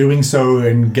himself doing so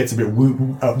and gets a bit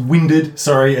winded.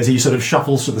 Sorry, as he sort of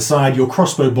shuffles to the side. Your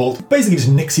crossbow bolt basically just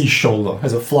nicks his shoulder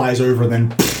as it flies over, and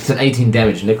then It's an 18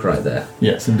 damage nick right there.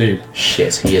 yes, indeed,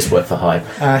 Shit, he is worth the hype.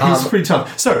 he's pretty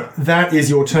tough. So that is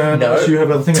your turn. No, Unless you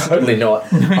have other things totally to do.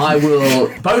 not. I will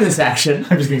bonus action.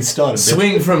 I'm just getting started. bitch.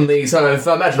 Swing from the. So if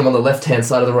I imagine I'm on the left-hand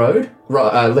side of the road,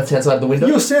 left-hand side of the window.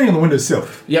 You're standing on the windowsill.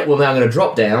 Yeah, well now I'm going to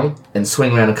drop down and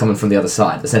swing around and come in from the other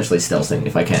side, essentially stealthing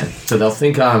if I can. So they'll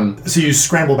think I'm. So you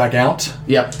scramble back out.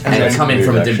 Yep, and then come in move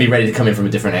from action. be ready to come in from a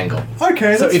different angle.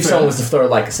 Okay, So that's if fair. someone was to throw,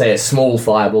 like, say, a small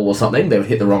fireball or something, they would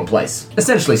hit the wrong place.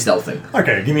 Essentially stealthing.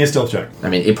 Okay, give me a stealth check. I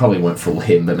mean, it probably won't fool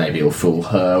him, but maybe it'll fool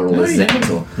her or the Zet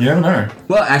or... You never know.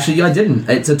 Well, actually, I didn't.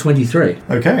 It's a 23.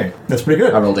 Okay, that's pretty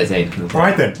good. I rolled 18. All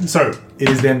right then. So it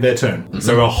is then their turn. Mm-hmm.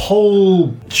 So a whole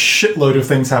shitload of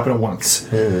things happen at once.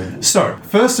 So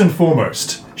first and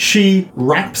foremost, she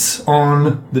raps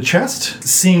on the chest,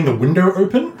 seeing the window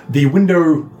open.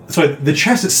 So the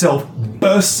chest itself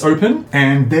bursts open,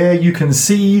 and there you can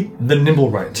see the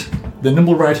Nimblewright. The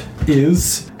Nimblewright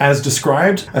is, as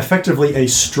described, effectively a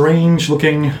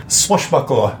strange-looking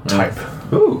swashbuckler type.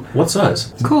 Ooh, what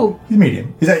size? Cool. He's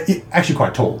medium. He's actually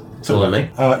quite tall. Taller than me?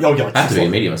 Yeah, like Have to be 6'5". a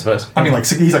medium, I suppose. I mean,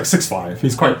 he's like 6'5".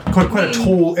 He's quite a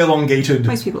tall, elongated.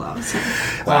 Most people are. So.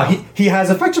 He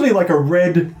has effectively like a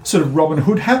red sort of Robin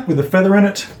Hood hat with a feather in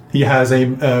it. He has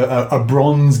a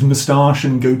bronzed moustache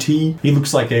and goatee. He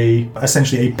looks like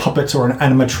essentially a puppet or an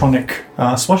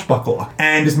animatronic swashbuckler,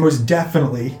 and is most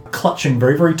definitely clutching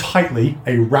very, very tightly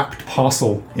a wrapped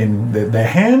parcel in their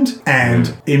hand,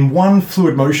 and in one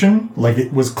fluid motion, like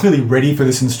it was clearly ready for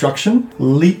this instruction,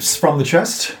 leaps from the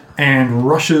chest and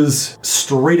rushes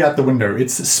straight out the window.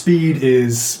 Its speed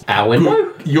is... Our window?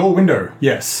 Your window,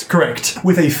 yes, correct.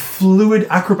 With a fluid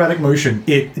acrobatic motion,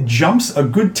 it jumps a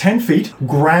good 10 feet,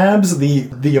 grabs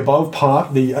the above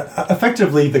part,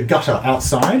 effectively the gutter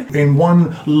outside, in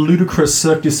one ludicrous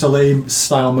Cirque du Soleil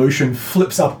style motion,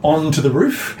 flips up onto the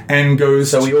roof and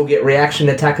goes... So we all get reaction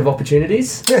attack of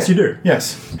opportunities? Yes, you do,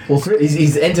 yes. Well,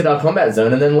 he's entered our combat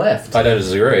zone and then left. I don't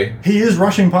disagree. He is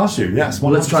rushing past you, yes. 100%.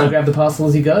 Well, let's try and grab the parcel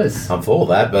as he goes. I'm for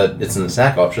that, but it's an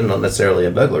attack option, not necessarily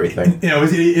a burglary thing. You know,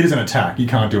 it is an attack. You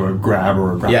can't do a grab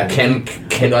or a grab. Yeah,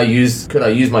 Could I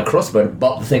use my crossbow to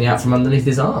butt the thing out from underneath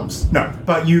his arms? No,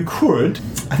 but you could...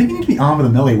 I think you need to be armed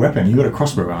with a melee weapon. You got a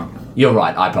crossbow arm. You're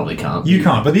right, I probably can't. You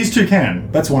can't, but these two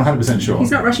can. That's 100% sure. He's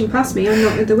not rushing past me. I'm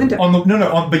not at the window.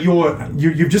 But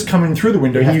you've just come in through the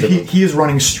window. He is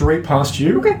running straight past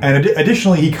you, Okay. and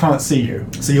additionally, he can't see you.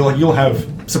 So you'll have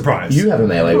surprise. You have a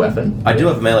melee weapon. I do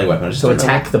have a melee weapon. I just So don't know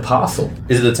attack the parcel.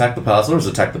 Is it attack the parcel or is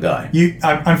it attack the guy? You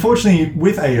unfortunately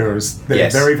with AOs they're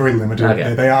Yes. very, very limited.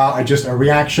 Okay. They are just a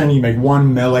reaction. You make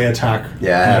one melee attack.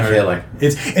 Yeah, I feel like-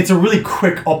 it's a really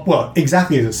quick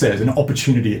exactly as it says, an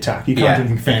opportunity attack. You can't do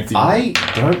anything fancy. I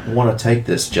don't want to take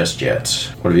this just yet.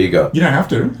 What have you got? You don't have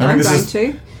to. I'm this going is.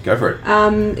 to. Go for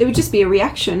it. It would just be a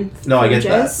reaction. No, I from get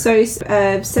that. So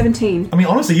 17. I mean,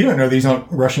 honestly, you don't know that he's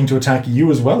not rushing to attack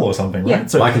you as well or something, right? Yeah.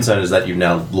 So My concern is that you've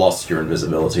now lost your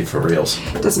invisibility for reals.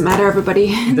 Doesn't matter, everybody.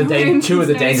 in the room Two of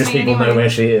the knows dangerous me people know anyway. where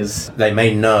she is. They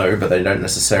may know, but they don't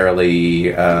necessarily...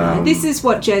 This is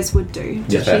what Jez would do.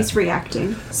 Yeah. She's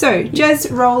reacting. So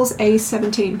Jez rolls a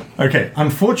 17. Okay,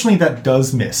 unfortunately that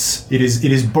does miss. It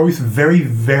is both very,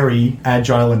 very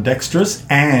agile and dexterous,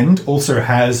 and also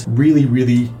has really,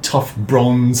 really tough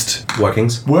bronzed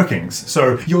workings.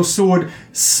 So your sword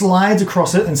slides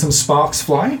across it and some sparks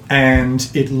fly, and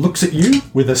it looks at you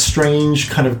with a strange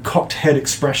kind of cocked head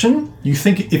expression. You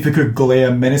think if it could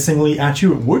glare menacingly at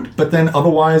you, it would, but then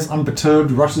otherwise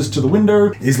unperturbed rushes to the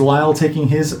window. Is Lyle taking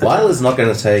his... Lyle is not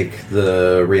going to take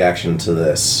the reaction to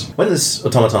this. When this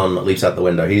automaton leaps out the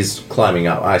window, he's climbing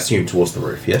up, I assume, towards the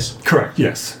roof, yes? Correct,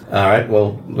 yes. Alright,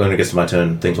 well, when it gets to my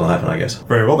turn, things will happen, I guess.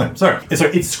 Very well then. So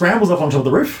it scrambles up onto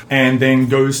the roof and then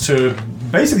goes to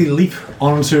basically leap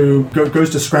onto, goes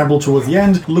to scramble towards the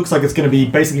end. Looks like it's going to be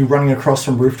basically running across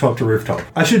from rooftop to rooftop.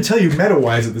 I should tell you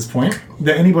meta-wise at this point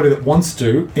that anybody that wants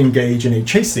to engage in a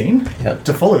chase scene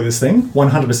to follow this thing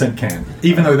 100% can.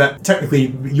 Even though that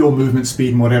technically your movement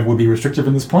speed and whatever would be restrictive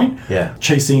in this point. Yeah.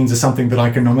 Chase scenes are something that I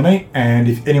can nominate, and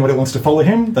if anybody wants to follow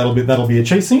him, that'll be a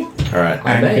chase scene. Alright.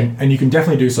 And you can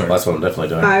definitely do so. That's what I'm definitely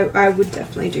doing. I would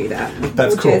definitely do that.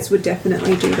 That's Or cool. Jez would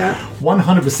definitely do that. 100%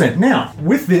 100%. Now,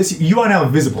 with this, you are now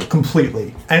visible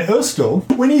completely. And Erstal,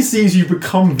 when he sees you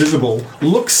become visible,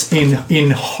 looks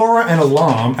in horror and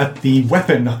alarm at the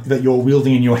weapon that you're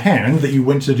wielding in your hand that you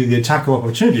went to do the attack of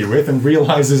opportunity with, and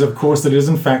realizes, of course, that it is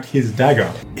in fact his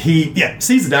dagger. He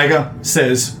sees the dagger,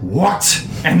 says, "What?"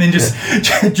 and then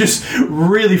just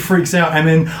really freaks out. And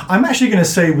then I'm actually going to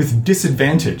say with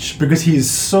disadvantage, because he is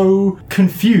so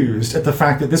confused at the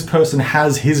fact that this person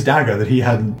has his dagger that he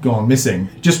hadn't gone missing.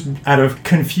 Just out of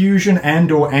confusion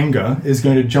and or anger, is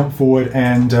going to jump forward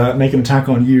and make an attack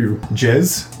on you,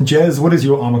 Jez. Jez, what is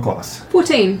your armor class?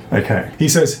 14. Okay. He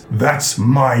says, "That's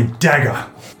my dagger."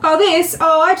 Oh, this?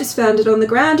 Oh, I just found it on the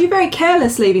ground. You're very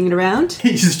careless leaving it around.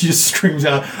 He just screams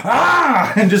out,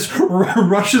 "Ah!" and just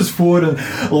rushes forward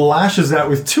and lashes out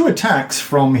with 2 attacks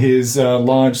from his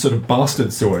large sort of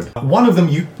bastard sword. One of them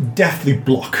you deftly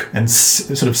block and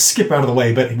sort of skip out of the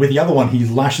way, but with the other one he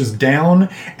lashes down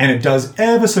and it does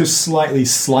ever so slightly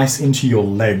slice into your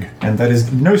leg. And that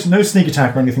is no sneak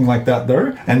attack or anything like that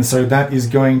though. And so that is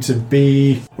going to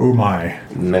be, oh my.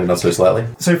 Maybe not so slightly.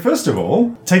 So first of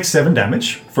all, take 7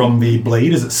 damage from the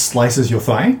blade as it slices your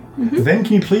thigh. Mm-hmm. Then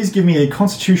can you please give me a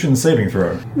Constitution saving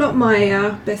throw? Not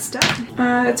my best stat.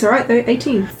 It's alright though,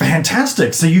 18.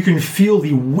 Fantastic! So you can feel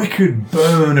the wicked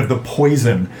burn of the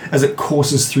poison as it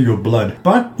courses through your blood.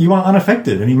 But you are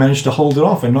unaffected and you manage to hold it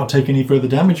off and not take any further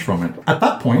damage from it. At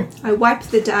that point... I wipe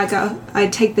the dagger. I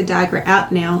take the dagger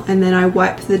out now and then I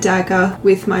wipe the dagger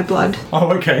with my blood.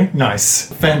 Oh, okay.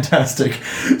 Nice. Fantastic.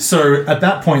 So at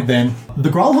that point then, the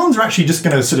Growlhounds are actually just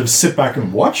going to sort of sit back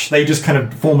and watch. They just kind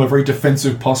of form a very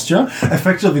defensive posture.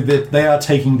 Effectively, they are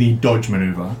taking the dodge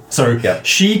maneuver. So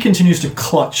she continues to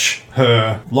clutch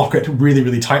her locket really,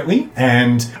 really tightly,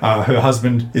 and her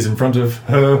husband is in front of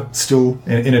her, still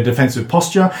in a defensive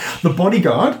posture. The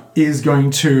bodyguard is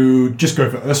going to just go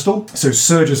for Erstal, so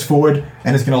surges forward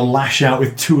and is going to lash out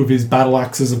with 2 of his battle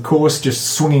axes, of course,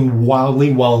 just swinging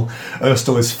wildly while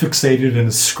Erstal is fixated and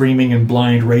is screaming in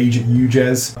blind rage at you,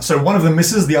 Jez. So one of them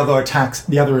misses, the other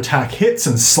attack hits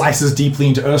and slices deeply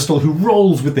into Erstal, who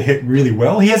rolls with the hit really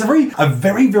well. He has a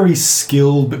very, very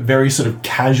skilled but very sort of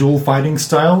casual fighting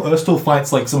style. Erstal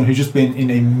fights like someone who's just been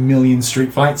in a million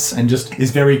street fights and just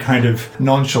is very kind of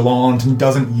nonchalant and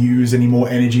doesn't use any more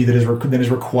energy than is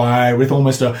required, with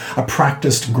almost a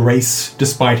practiced grace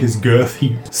despite his girth.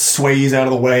 He sways out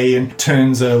of the way and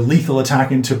turns a lethal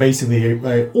attack into basically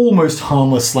a almost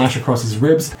harmless slash across his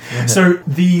ribs. Mm-hmm. So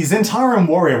the Zentaran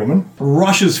warrior woman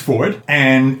rushes forward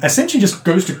and essentially just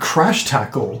goes to crash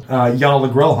tackle Jarl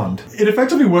Grelhund. It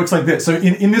effectively works like this. So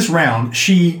in this round,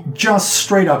 she just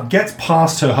straight up gets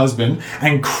past her husband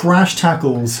and crash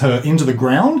tackles her into the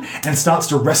ground and starts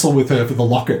to wrestle with her for the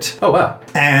locket. Oh, wow.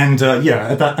 And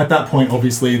at that point,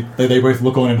 obviously, they both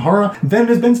look on in horror. Then it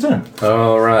is Ben's turn.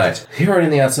 All right. You're on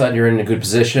the outside. You're in a good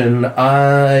position.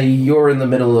 You're in the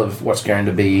middle of what's going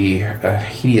to be a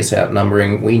hideous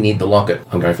outnumbering. We need the locket.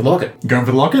 I'm going for the locket. Going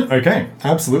for the locket? Okay,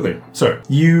 absolutely. So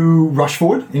you rush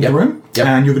forward into the room. Yep.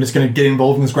 And you're just going to get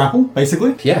involved in this grapple,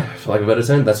 basically? Yeah, for lack of a better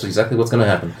term, that's exactly what's going to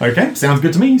happen. Okay, sounds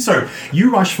good to me. So, you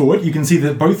rush forward. You can see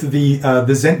that both of the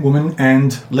Zent woman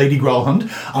and Lady Growlhund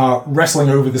are wrestling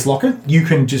over this locket. You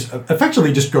can just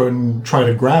effectively just go and try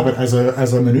to grab it as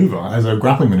a maneuver, as a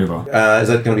grappling maneuver. Is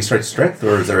that going to be straight strength,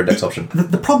 or is there a dex option?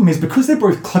 The problem is, because they're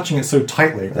both clutching it so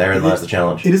tightly... Therein lies the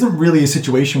challenge. It isn't really a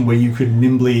situation where you could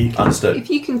nimbly... Understood. If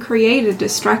you can create a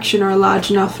distraction or a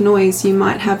large enough noise, you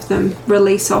might have them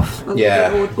release off a little bit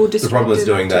or the problem is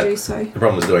doing that. The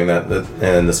problem is doing that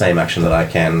and the same action that I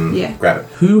can grab it.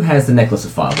 Who has the necklace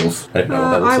of fireballs? I don't know what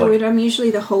that looks I like. would. I'm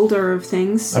usually the holder of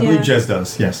things. I believe Jez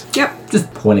does, yes. Yep.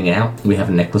 Just pointing out, we have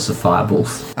a necklace of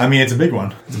fireballs. I mean, it's a big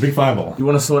one. It's a big fireball. You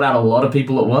want to sort out a lot of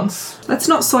people at once? Let's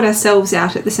not sort ourselves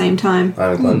out at the same time.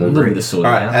 I'm inclined to agree. All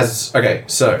right,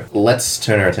 so let's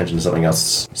turn our attention to something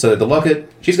else. So the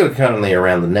locket, she's got it currently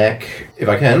around the neck. If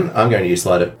I can, I'm going to use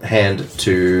sleight of hand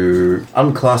to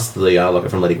unclasp the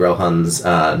locket from Lady Grelhund's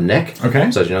neck.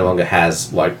 Okay. So she no longer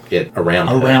has it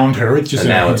around her. It's just and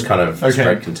now it's kind of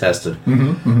straight contested.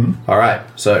 Mm-hmm, mm-hmm. All right,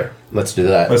 so let's do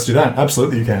that. Let's do that.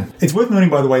 Absolutely, you can. It's worth noting,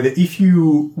 by the way, that if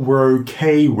you were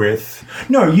okay with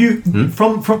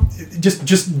from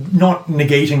just not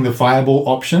negating the fireball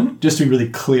option, just to be really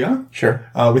clear, sure,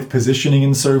 with positioning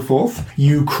and so forth,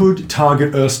 you could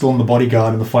target Erstal and the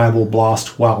bodyguard in the fireball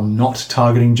blast while not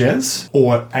targeting Jez,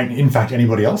 or in fact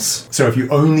anybody else. So if you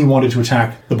only wanted to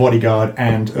attack the bodyguard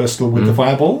and Erstal with the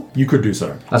fireball, you could do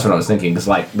so. That's what I was thinking, because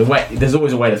there's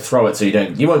always a way to throw it so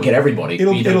you won't get everybody.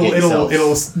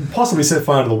 It'll possibly set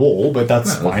fire to the wall, but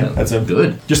that's fine. okay. That's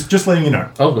Good. Just letting you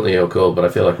know. Ultimately, you're cool, but I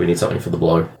feel like we need something for the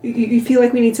blow. You feel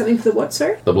like we need something for the what,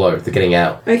 sorry? The blow, the getting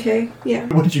out. Okay, yeah.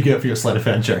 What did you get for your sleight of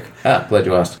hand check? Glad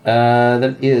you asked.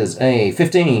 That is a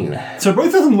 15. So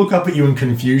both of them look up at you in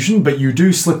confusion, but you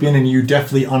do slip in and you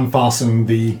deftly unfasten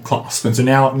the clasp. And so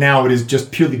now it is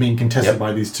just purely being contested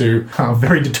by these two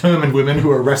very determined women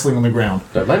who are wrestling on the ground.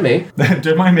 Don't mind me.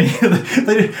 Don't mind me.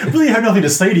 They really have nothing to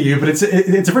say to you, but it's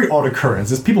a very odd occurrence.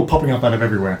 There's people popping up out of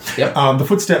everywhere. Yep. The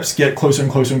footsteps get closer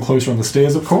and closer and closer on the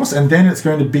stairs, of course, and then it's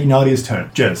going to be Nadia's turn.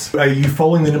 Jez, are you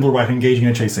following the Nimble Right engaging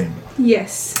a chase scene?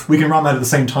 Yes. We can run that at the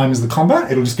same time as the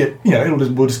combat. It'll just get,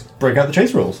 we'll just break out the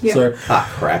chase rules. Yeah. So,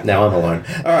 Crap, now I'm alone.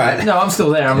 Alright. no, I'm still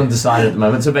there. I'm undecided at the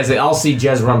moment. So basically, I'll see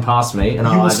Jez run past me, and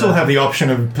You will still have the option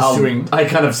of pursuing. I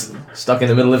kind of stuck in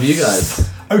the middle of you guys.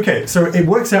 Okay, so it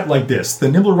works out like this. The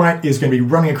Nimble Right is going to be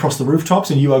running across the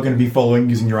rooftops, and you are going to be following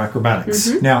using your acrobatics.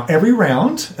 Now, every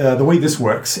round, the way this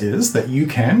works is that you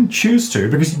can choose to,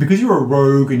 because you're a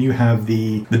rogue and you have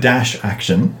the dash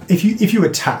action, if you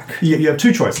attack, you have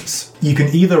two choices. You can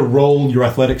either roll your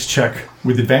athletics check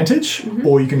with advantage,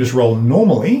 or you can just roll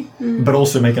normally, but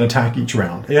also make an attack each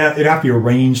round. Yeah, it'd have to be a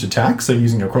ranged attack, so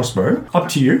using a crossbow. Up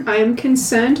to you. I am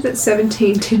concerned that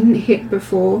 17 didn't hit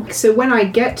before. So when I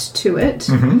get to it,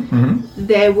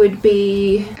 there would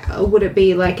it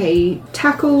be like a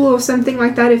tackle or something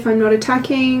like that if I'm not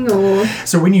attacking, or...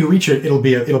 So when you reach it, it'll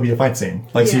be a fight scene.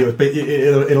 So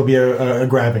it'll be a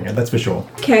grabbing it, that's for sure.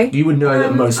 Okay. You would know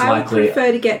that most I likely. would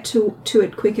prefer to get to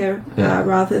it quicker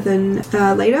rather than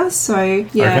later, so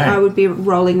Okay. I would be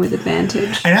rolling with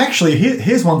advantage. And actually,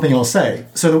 here's one thing I'll say.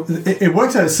 So it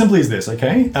works out as simply as this,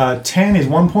 okay? 10 is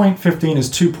 1 point, 15 is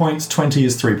 2 points, 20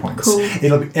 is 3 points. Cool.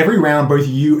 It'll be every round, both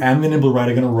you and the Nimble Right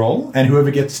are going to roll, and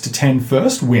whoever gets to 10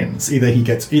 first wins.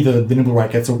 Either the Nimble Right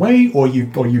gets away, or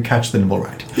you catch the Nimble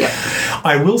Right. Yep.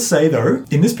 I will say, though,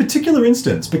 in this particular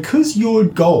instance, because your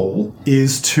goal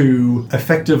is to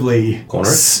effectively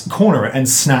corner it and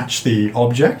snatch the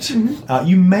object,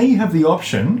 you may have the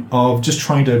option of just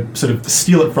trying to sort of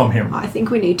steal it from him. I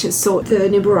think we need to sort the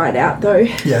Nimble Right out, though.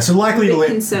 Yeah, so likely I'm a bit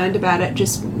concerned about it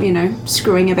just,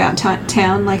 screwing about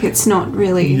town, like it's not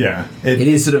really... Yeah. It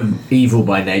is sort of evil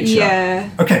by nature. Yeah.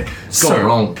 Okay, It's going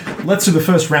wrong. let's do the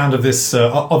first round of this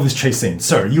chase scene.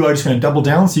 So you are just going to double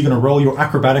down, so you're going to roll your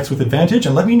acrobatics with advantage,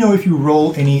 and let me know if you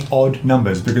roll any odd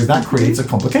numbers, because that creates a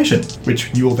complication,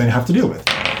 which you will then have to deal with.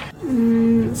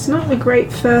 It's not the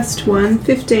great first one.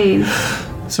 15.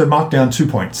 So mark down 2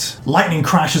 points. Lightning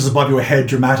crashes above your head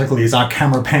dramatically as our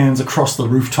camera pans across the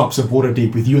rooftops of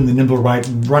Waterdeep, with you and the Nimble Right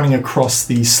running across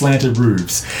the slanted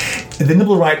roofs. The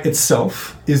Nimble Right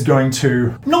itself is going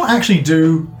to not actually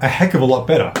do a heck of a lot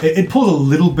better. It pulls a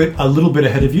little bit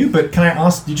ahead of you, but can I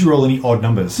ask, did you roll any odd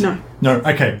numbers? No. No,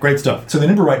 okay, great stuff. So the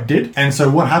Nimble Right did, and so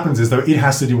what happens is, though, it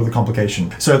has to deal with a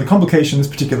complication. So the complication in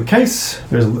this particular case,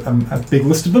 there's a big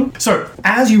list of them. So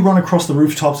as you run across the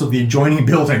rooftops of the adjoining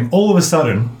building, all of a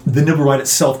sudden, the Nimble Right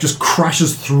itself just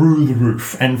crashes through the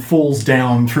roof and falls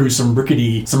down through some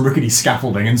rickety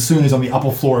scaffolding, and soon is on the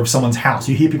upper floor of someone's house.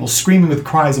 You hear people screaming with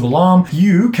cries of alarm.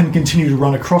 You can continue to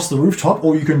run across the rooftop,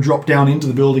 or you can drop down into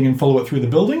the building and follow it through the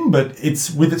building, but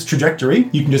it's with its trajectory,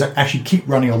 you can just actually keep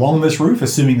running along this roof,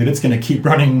 assuming that it's going to keep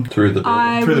running Through the building.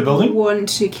 I Through the building? would want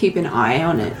to keep an eye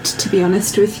on it, to be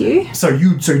honest with you. So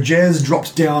Jez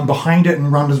drops down behind it and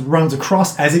runs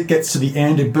across. As it gets to the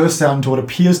end, it bursts out into what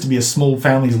appears to be a small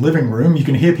family's living room. You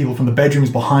can hear people from the bedrooms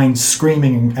behind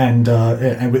screaming and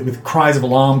with cries of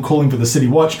alarm, calling for the city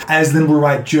watch. As the Nimble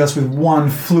Right, just with one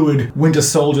fluid Winter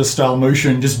Soldier style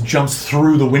motion, just jumps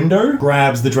through the window,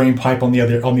 grabs the drain pipe on the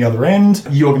other end.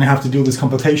 You're going to have to deal with this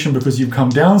complication because you've come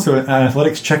down. So an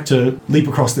athletics check to leap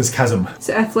across this chasm.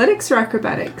 So athletics or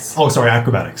acrobatics? Oh, sorry,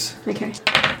 acrobatics. Okay.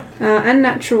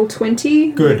 Unnatural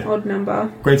 20. Good. Odd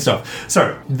number. Great stuff.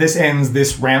 So this ends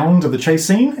this round of the chase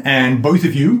scene, and both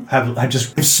of you have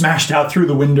just smashed out through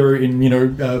the window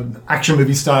in action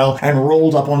movie style and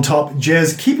rolled up on top.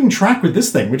 Jez keeping track with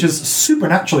this thing, which is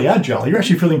supernaturally agile. You're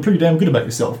actually feeling pretty damn good about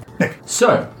yourself. Nick.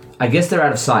 So, I guess they're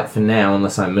out of sight for now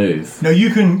unless I move. No,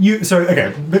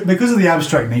 because of the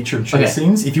abstract nature of chase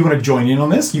scenes, if you want to join in on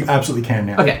this, you absolutely can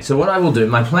now. Okay, so what I will do,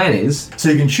 my plan is... So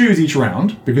you can choose each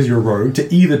round, because you're a rogue,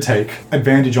 to either take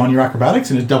advantage on your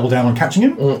acrobatics and just double down on catching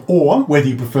him, or whether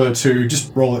you prefer to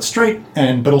just roll it straight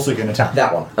but also get an attack.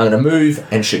 That one. I'm going to move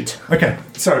and shoot. Okay,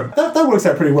 so that works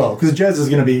out pretty well, because Jez is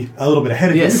going to be a little bit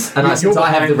ahead of you. Yes, and since I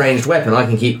have the ranged weapon, I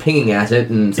can keep pinging at it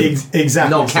and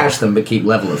exactly not catch them, but keep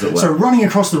level, as it were. So running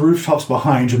across the rooftops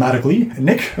behind dramatically.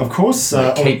 Nick, of course.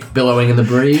 Cape billowing in the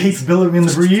breeze. Cape billowing in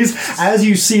the breeze. As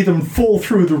you see them fall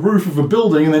through the roof of a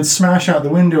building and then smash out the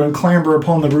window and clamber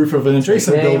upon the roof of an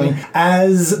adjacent building.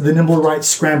 As the Nimble Right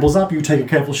scrambles up, you take a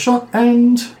careful shot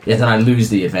and... Yeah, then I lose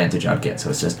the advantage I'd get, so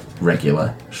it's just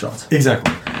regular shot.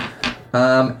 Exactly.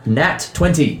 Nat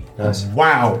 20. Nice.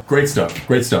 Wow. Great stuff.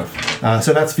 Great stuff.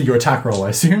 So that's for your attack roll, I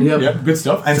assume. Yep. Good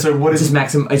stuff. And so what is... Just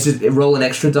maximum. It's just roll an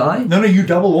extra die. No, you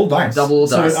double all dice. Double all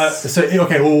dice.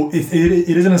 Okay, well, it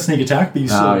isn't a sneak attack, but you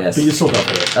still got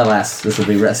it. Alas, this will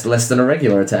be less than a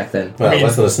regular attack then. Well,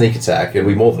 less than a sneak attack. It'll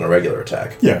be more than a regular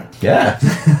attack. Yeah. Yeah.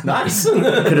 Nice.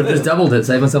 Could have just doubled it,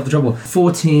 saved myself the trouble.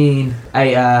 17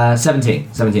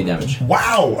 damage.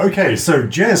 Wow. Okay, so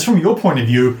Jez, from your point of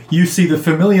view, you see the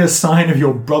familiar sign of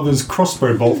your brother's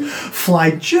crossbow bolt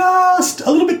fly just a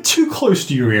little bit too close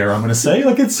to your ear. I'm going to say,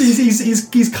 like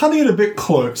he's cutting it a bit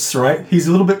close, right? He's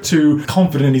a little bit too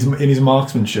confident in his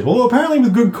marksmanship, although apparently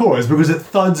with good cause, because it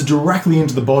thuds directly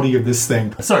into the body of this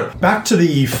thing. So back to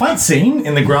the fight scene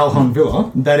in the Growlhund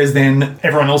Villa. That is then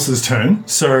everyone else's turn.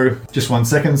 So just 1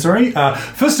 second, sorry.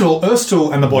 First of all,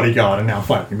 Erstul and the bodyguard are now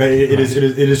fighting. It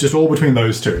is just all between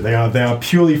those two. They are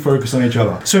purely focused on each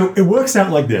other. So it works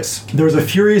out like this. There is a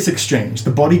furious exchange.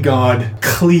 The bodyguard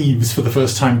cleaves for the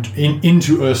first time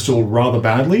into Erstul rather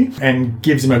badly and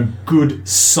gives him a good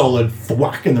solid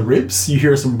thwack in the ribs. You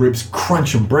hear some ribs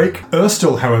crunch and break.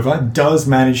 Erstul, however, does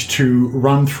manage to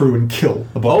run through and kill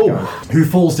the bodyguard, who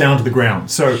falls down to the ground.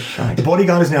 So the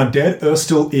bodyguard is now dead.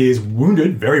 Erstul is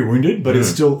wounded, very wounded, but is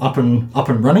still up and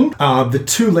running. The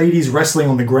two ladies wrestling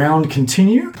on the ground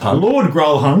continue. Lord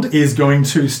Growlhund is going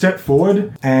to step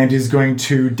forward and is going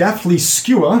to deftly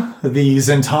skewer the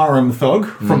Zentarum thug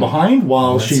from behind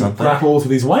while she grapples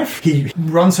with his wife. He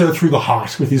runs her through the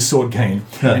heart with his sword cane,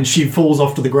 and she falls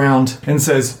off to the ground and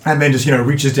says, and then just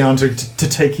reaches down to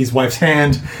take his wife's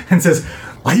hand and says,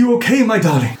 "Are you okay, my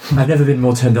darling? I've never been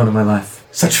more turned on in my life.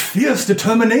 Such fierce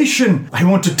determination! I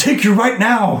want to take you right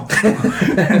now."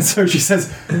 And so she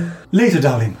says, "Later,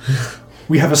 darling.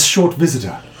 We have a short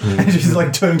visitor." And she's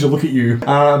like turning to look at you.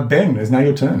 Ben, it's now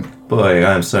your turn. Boy,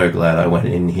 I'm so glad I went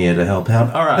in here to help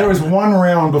out. All right. There is one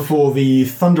round before the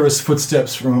thunderous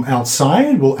footsteps from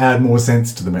outside will add more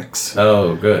sense to the mix.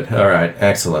 Oh, good. All right.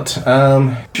 Excellent.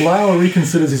 Lyle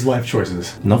reconsiders his life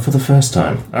choices. Not for the first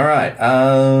time. All right.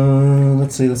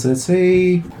 Let's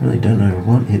see. Really don't know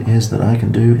what it is that I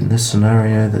can do in this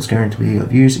scenario that's going to be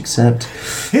of use, except...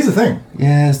 Here's the thing.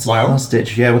 Yes, Lyle? last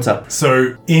ditch. Yeah, what's up?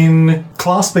 So, in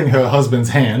clasping her husband's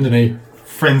hand in a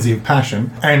frenzy of passion,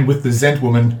 and with the Zent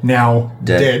woman now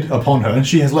dead upon her,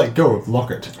 she has let go of the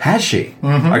locket. Has she?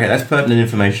 Mm-hmm. Okay, that's pertinent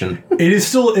information. It is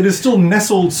still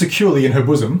nestled securely in her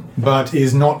bosom, but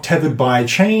is not tethered by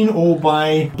chain or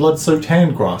by blood-soaked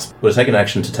hand grasp. We'll take an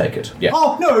action to take it. Yeah.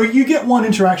 Oh, no, you get one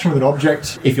interaction with an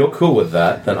object. If you're cool with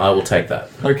that, then I will take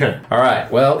that. Okay. All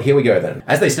right, well, here we go then.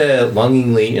 As they stare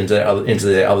longingly into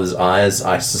their other's eyes,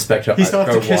 I suspect her He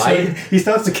starts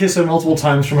to kiss her multiple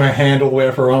times from her hand all the way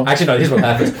up her arm. Actually, no, here's what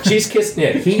happens. He's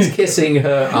kissing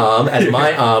her arm as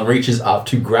my arm reaches up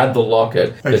to grab the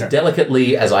locket as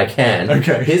delicately as I can.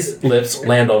 Okay. His lips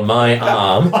land on my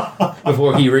arm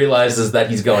before he realizes that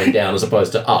he's going down as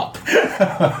opposed to up.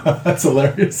 That's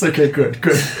hilarious. Okay, good.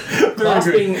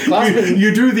 Clasping,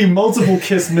 you do the multiple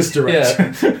kiss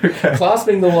misdirect. Yeah. Okay.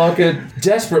 Clasping the locket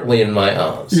desperately in my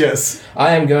arms. Yes.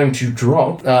 I am going to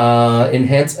drop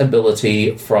enhance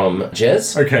ability from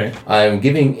Jez. Okay. I am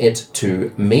giving it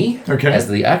to me as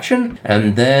the action,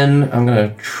 and then I'm going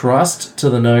to trust to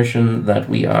the notion that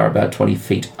we are about 20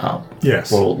 feet up.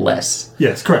 Yes. Or less.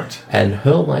 Yes, correct. And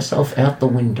hurl myself out the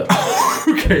window.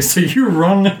 Okay, so you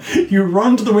run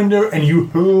to the window and you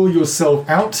hurl yourself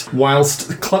out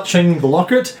whilst clutching the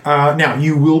locket. Now,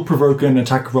 you will provoke an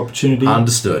attack of opportunity.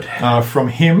 Understood. From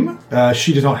him.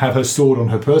 She does not have her sword on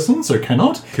her person, so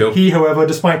cannot. Cool. He, however,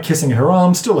 despite kissing her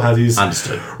arm, still has his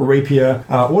rapier.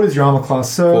 What is your armor class,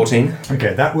 sir? 14.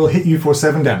 Okay, that will hit you for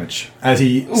 7 damage. As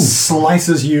he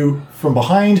slices you from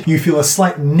behind, you feel a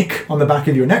slight nick on the back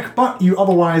of your neck, but you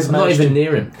otherwise I'm not even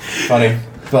near him. Funny.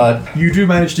 But you do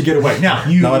manage to get away. Now,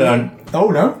 you... No, I don't. Oh,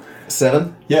 no?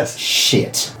 7? Yes.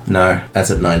 Shit. No, that's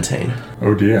at 19.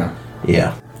 Oh, dear.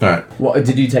 Yeah. Alright. What,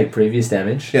 did you take previous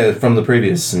damage? Yeah, from the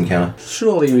previous encounter.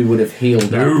 Surely we would have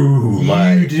healed up.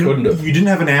 You didn't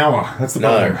have an hour. That's the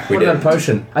problem. No, we didn't. A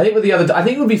potion. I think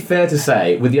it would be fair to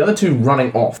say, with the other two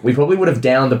running off, we probably would have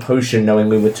downed a potion knowing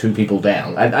we were 2 people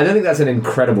down. I don't think that's an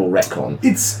incredible retcon.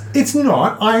 It's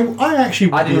not. I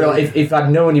actually... I didn't realize, if I'd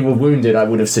known you were wounded, I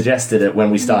would have suggested it when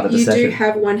we started the session. You do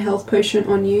have 1 health potion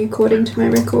on you, according to my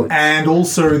record. And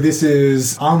also, this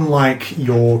is, unlike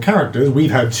your characters,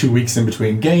 we've had 2 weeks in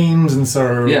between games. games, and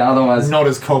so otherwise not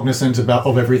as cognizant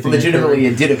of everything. Legitimately,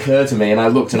 it did occur to me, and I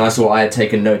looked and I saw I had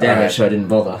taken no damage, so I didn't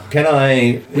bother. Can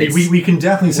I... We can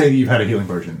definitely say that you've had a healing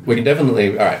potion. We can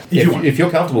definitely... Alright, if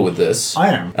you're comfortable with this... I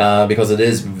am. Because it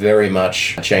is very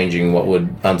much changing what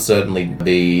would uncertainly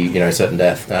be, certain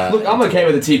death. Look, I'm okay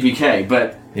with the TPK,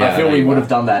 but I feel we would have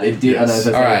done that. It did. Yes.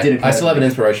 I still have an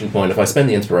inspiration point. If I spend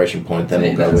the inspiration point, then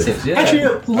we'll go with... Actually,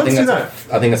 let's do that.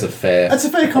 I think that's a fair... That's a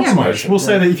fair compromise. We'll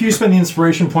say that if you spend the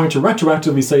inspiration point to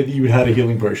retroactively say that you had a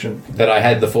healing potion. That I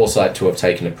had the foresight to have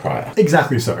taken it prior.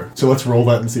 Exactly so. So let's roll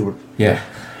that and see what... Yeah.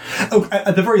 Oh,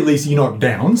 at the very least, you're not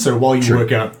down, so while you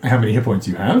work out how many hit points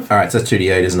you have... Alright, so that's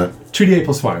 2d8, isn't it? 2d8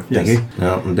 plus 5, yes. Thank you.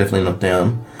 No, I'm definitely not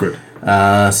down. Good.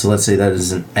 So let's see, that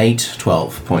is an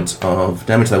 12 points of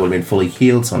damage. That would have been fully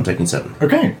healed, so I'm taking 7.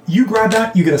 Okay, you grab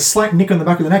that, you get a slight nick on the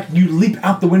back of the neck, you leap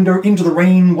out the window into the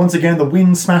rain. Once again, the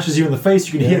wind smashes you in the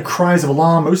face. You can hear cries of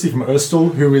alarm, mostly from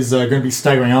Urstel, who is going to be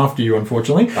staggering after you,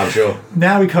 unfortunately. I'm sure.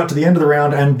 Now we cut to the end of the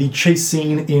round and the chase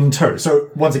scene in tow. So,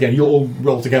 once again, you'll all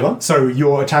roll together. So,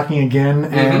 you're attacking again,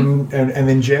 and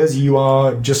then Jez, you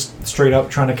are just straight up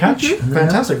trying to catch.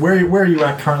 Fantastic. Where are you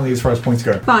at currently as far as points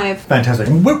go? 5. Fantastic.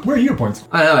 And where are your points?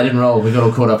 I know, I didn't roll. We got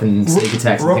all caught up in sneak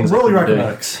attacks and things roll your like that.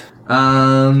 acrobatics.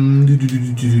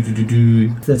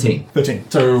 13. 13.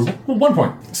 So 1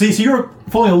 point. So you're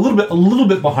falling a little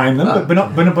bit behind them,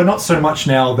 but not so much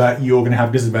now that you're going to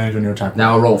have disadvantage on your attack.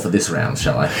 Now I'll roll for this round,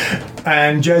 shall I?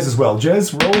 And Jez as well.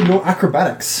 Jez, roll your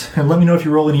acrobatics and let me know if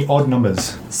you roll any odd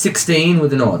numbers. 16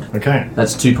 with an odd. Okay.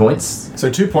 That's 2 points. So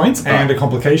 2 points and a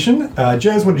complication.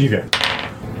 Jez, what did you get?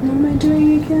 What am I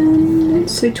doing again?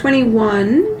 So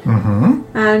 21.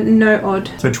 And no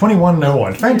odd. So 21, no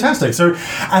odd. Fantastic. So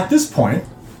at this point,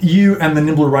 you and the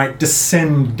Nimblewright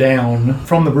descend down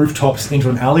from the rooftops into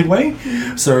an alleyway.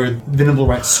 So the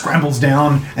Nimblewright scrambles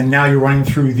down, and now you're running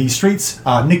through the streets.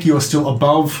 Nick, you are still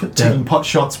above, taking pot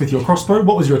shots with your crossbow.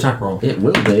 What was your attack roll? It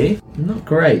will be. Not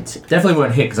great. Definitely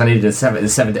won't hit because I needed a 7.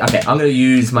 Okay, I'm going to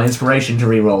use my inspiration to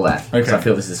re-roll that. Because I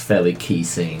feel this is a fairly key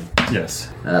scene. Yes.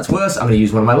 That's worse. I'm going to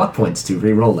use one of my luck points to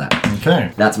re-roll that.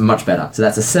 Okay. That's much better. So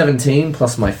that's a 17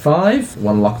 plus my 5.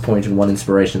 1 luck point and 1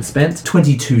 inspiration spent.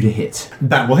 22 to hit.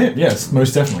 That will hit, yes,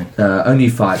 most definitely. Only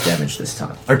 5 damage this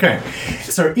time. Okay.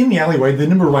 So in the alleyway, the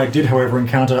Nimblewright did, however,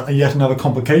 encounter yet another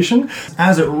complication.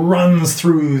 As it runs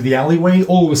through the alleyway,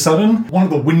 all of a sudden, one of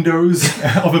the windows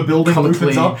of a building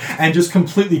opens up and just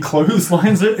completely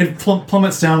clotheslines it. It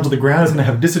plummets down to the ground. It's going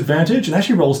to have disadvantage and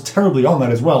actually rolls terribly on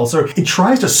that as well. So it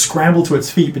tries to scramble to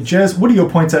its feet. But Jez, what are your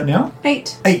points at now?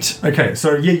 8. 8. Okay,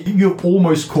 so yeah, you've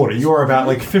almost caught it. You're about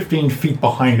like 15 feet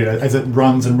behind it as it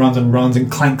runs and runs and runs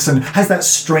and clanks and has that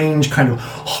strange kind of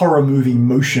horror movie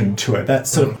motion to it. That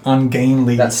sort of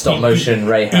ungainly... That stop motion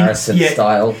Ray Harrison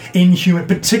style. Inhuman,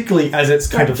 particularly as it's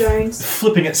kind of Jones.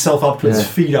 flipping itself up to its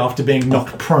feet after being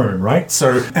knocked prone, right?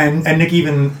 So, and Nick,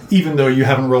 even though you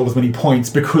haven't rolled as many points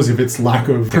because of its lack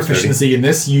of proficiency in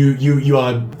this, you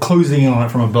are closing in on it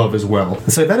from above as well.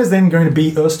 So that is then going to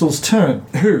be Urstel's turn,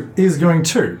 who is going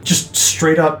to just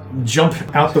straight up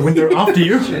jump out the window after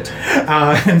you,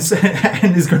 and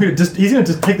is going to he's going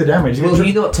to just take the damage. Will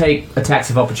he not take attacks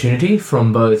of opportunity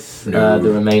from both the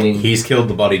remaining? He's killed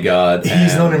the bodyguard.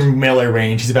 He's not in melee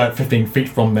range. He's about 15 feet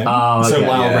from them. So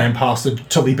Lyle ran past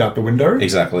to leap out the window.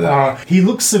 Exactly that. He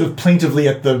looks sort of plaintively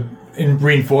at the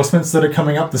reinforcements that are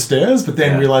coming up the stairs, but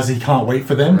then realizes he can't wait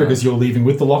for them because you're leaving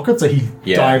with the locket, so he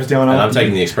dives down. And I'm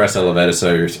taking the express elevator,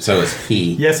 so is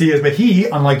he. Yes, he is, but he,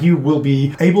 unlike you, will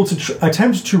be able to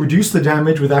attempt to reduce the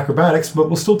damage with acrobatics, but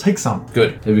will still take some.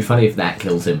 Good. It'd be funny if that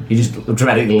kills him. He just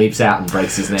dramatically leaps out and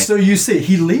breaks his neck. So you see,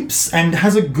 he leaps and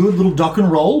has a good little duck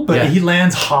and roll, but he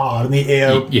lands hard in the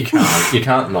air. You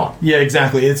can't not. Yeah,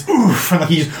 exactly. It's oof, and like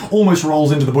he almost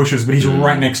rolls into the bushes, but he's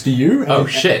right next to you. Oh,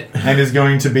 shit. And is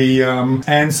going to be,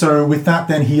 and so with that,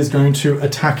 then he is going to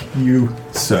attack you,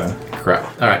 sir. Crap.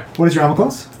 All right. What is your armor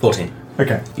class? 14.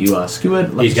 Okay. You are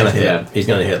skewered. He's gonna hit. He's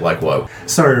gonna hit like whoa.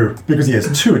 So because he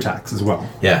has 2 attacks as well.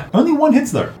 Yeah. Only 1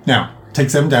 hits though. Now take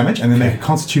 7 damage and then make a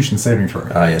Constitution saving throw.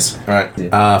 Yes. All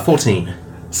right. 14.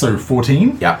 So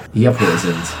 14. Yeah. You're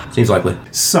poisoned. Seems likely.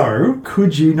 So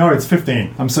could you? No, it's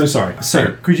 15. I'm so sorry.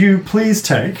 So could you please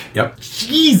take? Yep.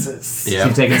 Jesus. Yeah.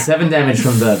 You've taken 7 damage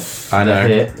from the. I know.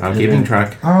 hit. I'm keeping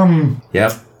track.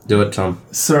 Yep. Do it, Tom.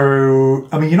 So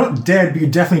I mean, you're not dead, but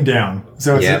you're definitely down.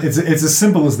 So it's as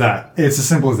simple as that. It's as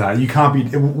simple as that. You can't be.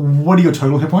 What are your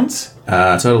total hit points?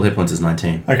 Total hit points is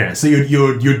 19. Okay, so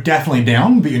you're definitely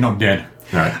down, but you're not dead.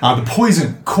 Right. The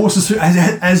poison courses through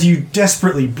as you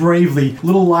desperately, bravely,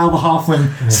 little Lyle the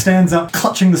Halfling stands up,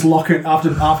 clutching this locket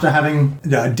after having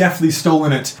deftly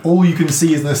stolen it. All you can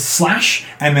see is the slash,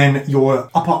 and then your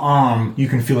upper arm, you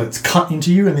can feel it's cut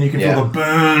into you, and then you can feel the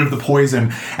burn of the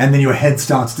poison, and then your head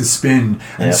starts to spin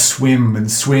and swim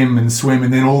and swim and swim,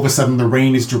 and then all of a sudden the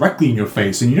rain is directly in your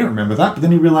face, and you don't remember that, but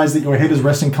then you realize that your head is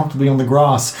resting comfortably on the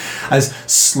grass as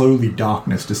slowly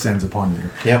darkness descends upon you.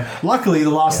 Yep. Luckily, the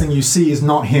last thing you see is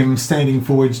not him standing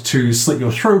forward to slit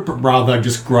your throat, but rather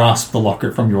just grasp the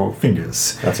locket from your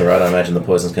fingers. That's alright, I imagine the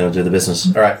poison's going to do the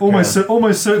business. Alright.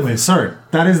 Almost certainly. So,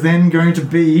 that is then going to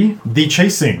be the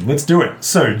chasing. Let's do it.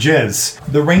 So, Jez,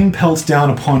 the rain pelts down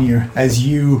upon you as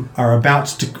you are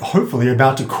hopefully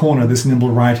about to corner this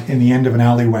Nimblewright in the end of an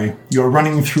alleyway. You're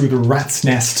running through the rat's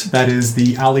nest, that is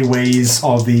the alleyways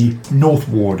of the North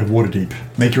Ward of Waterdeep.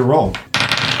 Make your roll.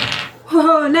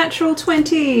 Oh, natural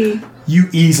 20. You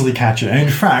easily catch it. And in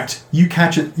fact, you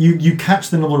catch it. You catch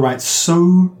the Nimblewright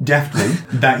so deftly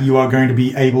that you are going to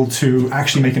be able to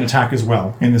actually make an attack as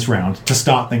well in this round to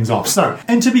start things off. So,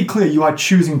 and to be clear, you are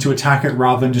choosing to attack it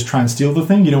rather than just try and steal the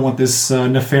thing. You don't want this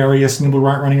nefarious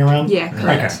Nimblewright running around. Yeah,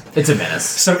 correct. Okay. It's a menace.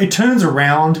 So it turns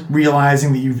around,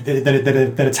 realizing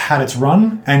that it's had its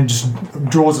run, and just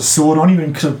draws a sword on you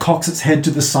and sort of cocks its head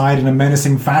to the side in a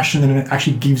menacing fashion, and it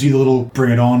actually gives you the little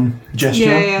 "bring it on"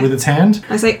 gesture with its hand.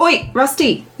 I say, "Oi,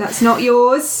 Rusty, that's not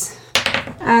yours."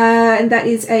 And that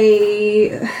is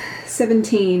a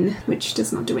 17, which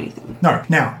does not do anything. No.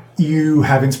 Now, you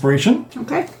have inspiration.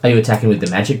 Okay. Are you attacking with the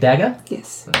magic dagger?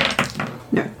 Yes.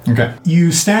 No. Okay.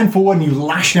 You stand forward and you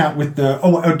lash out with the...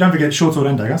 Oh, don't forget, short sword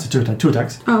and dagger, so two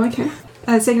attacks. Oh, okay.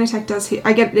 Second attack does hit.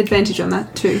 I get advantage on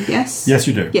that too, yes? Yes,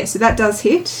 you do. Yeah, so that does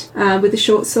hit with the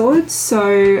short sword.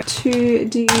 So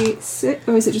 2d6,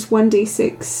 or is it just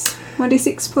 1d6?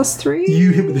 1d6 plus 3?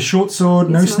 You hit with the short sword,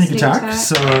 no It's not sneak attack,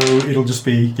 so it'll just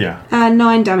be,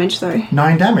 9 damage though.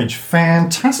 9 damage.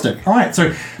 Fantastic. All right,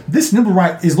 so this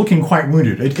Nimblewright is looking quite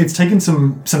wounded. It's taken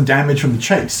some damage from the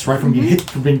chase, right? From being hit,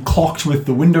 from being clocked with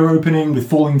the window opening, with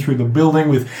falling through the building,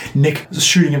 with Nick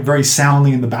shooting it very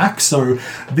soundly in the back. So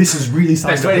this is really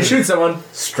something. Best way to shoot someone,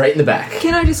 straight in the back.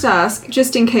 Can I just ask,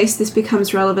 just in case this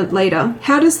becomes relevant later,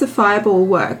 how does the fireball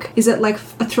work? Is it like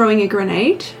throwing a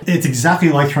grenade? It's exactly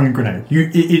like throwing a grenade.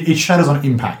 It shatters on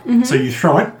impact. So you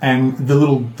throw it, and the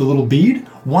little bead,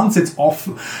 once it's off...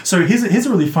 So here's a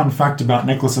really fun fact about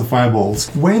Necklace of Fireballs.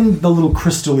 When the little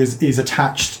crystal is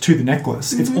attached to the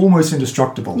necklace, it's almost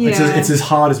indestructible. Yeah. It's as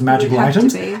hard as magical It would have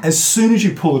items. to be. As soon as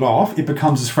you pull it off, it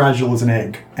becomes as fragile as an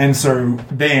egg. And so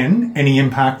then any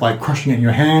impact, like crushing it in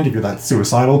your hand, if you're that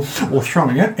suicidal, or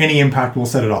throwing it, any impact will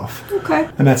set it off. Okay.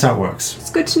 And that's how it works. It's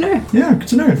good to know. Yeah, good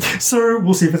to know. So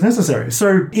we'll see if it's necessary.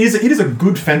 So it is a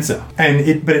good fencer,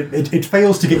 but it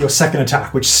fails to get your second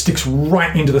attack, which sticks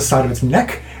right into the side of its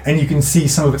neck, and you can see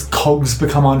some of its cogs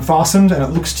become unfastened, and it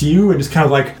looks to you and just kind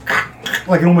of like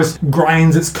it almost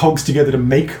grinds its cogs together to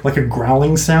make like a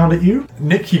growling sound at you.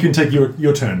 Nick, you can take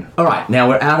your turn. All right, now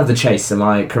we're out of the chase. Am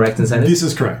I correct in saying this? This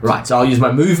is correct. Right, so I'll use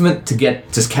my movement to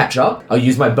just catch up. I'll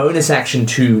use my bonus action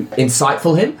to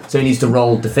insightful him. So he needs to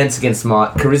roll defense against my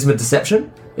charisma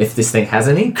deception, if this thing has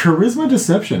any. Charisma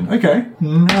deception. Okay.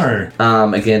 No.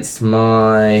 Against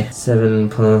my 7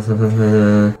 plus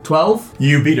 12.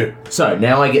 You beat it. So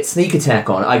now I get sneak attack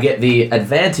on. I get the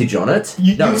advantage on it.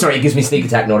 It gives me sneak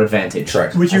attack, not advantage.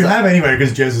 Correct. Which you have anyway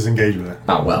because Jez is engaged with it.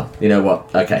 Oh well, you know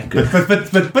what? Okay, good.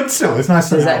 But still, it's nice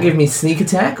to Does know. that give me sneak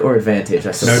attack or advantage? I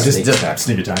No, just sneak attack.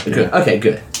 sneak attack. Yeah. Good. Okay,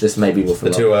 good. This maybe will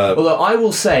fill two, up. Although I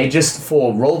will say, just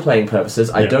for role-playing purposes,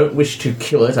 I don't wish to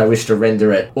kill it. I wish to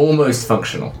render it almost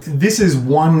functional. This is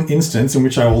one instance in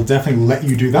which I will definitely let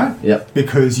you do that. Yep.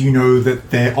 Because you know that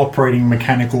their operating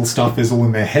mechanical stuff is all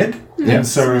in their head. And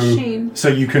so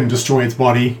you can destroy its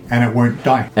body and it won't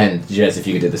die. And Jez, if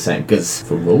you could do the same, because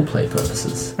for role-play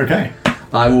purposes. Okay.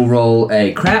 I will roll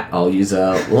a crap. I'll use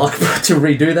a luck to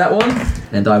redo that one.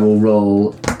 And I will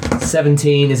roll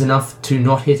 17 is enough to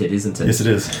not hit it, isn't it? Yes, it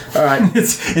is. All right.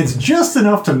 It's just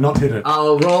enough to not hit it.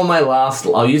 I'll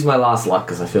use my last luck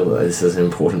because I feel that this is an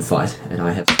important fight. And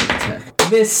I have sneak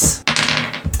attack. Miss.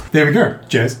 There we go,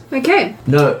 Jez. Okay.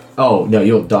 No. Oh, no,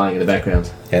 you're dying in the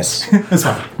background. Yes. That's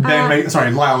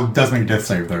fine. Lyle does make a death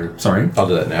save though. Sorry. I'll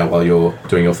do that now while you're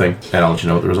doing your thing, and I'll let you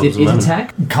know what the result is Did in a it moment.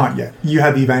 attack? Can't yet. You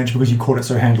had the advantage because you caught it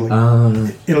so handily.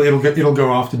 It'll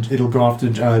go after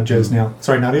Jez now.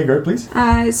 Sorry, Nadia, go please.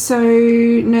 So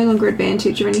no longer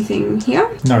advantage or anything here.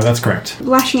 No, that's correct.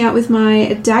 Lashing out with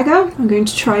my dagger, I'm going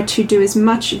to try to do as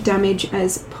much damage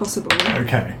as possible.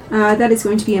 Okay. That is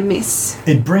going to be a miss.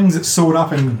 It brings its sword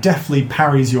up and deftly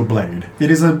parries your blade. It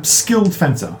is a skilled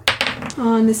fencer.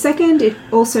 On the second, it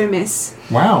also miss.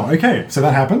 Wow, okay, so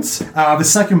that happens. The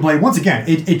second blade, once again,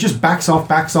 it just backs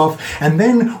off, and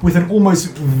then with an almost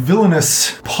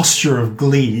villainous posture of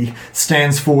glee,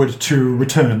 stands forward to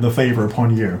return the favour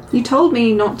upon you. You told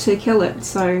me not to kill it,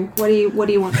 so what do you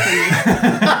want from me?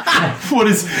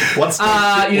 What's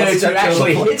to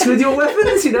actually hit with your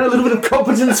weapons, a little bit of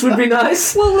competence would be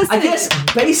nice. Well, listen, I guess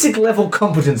basic level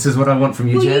competence is what I want from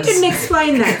you, Well, Jez. you didn't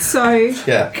explain that, so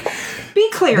Yeah. be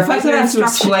clear The about fact that your I have to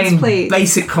instructions, explain please.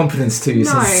 basic competence to you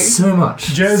No. says so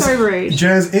much. Jez, So rude.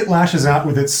 Jez, it lashes out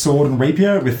with its sword and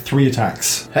rapier with 3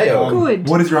 attacks. Hey-o. Good.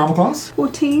 What is your armor class?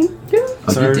 14.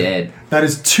 Oh, you're dead. That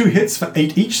is 2 hits for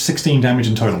 8 each, 16 damage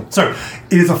in total. So,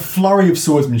 it is a flurry of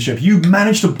swordsmanship. You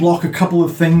manage to block a couple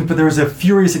of things, but there is a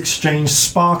furious exchange.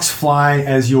 Sparks fly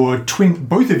as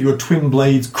both of your twin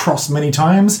blades cross many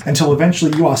times, until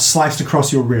eventually you are sliced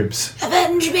across your ribs.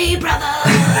 Avenge me, brother!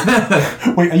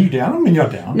 Wait, are you down? I mean, you're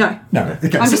not down. No. No.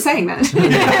 Okay, I'm so, just saying that.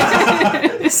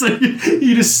 so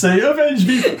you just say, avenge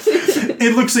me.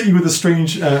 It looks at you with a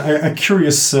strange, a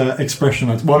curious expression.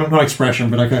 Well, not expression,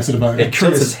 but like a sort of a It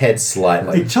tilts its head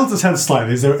slightly. It tilts its head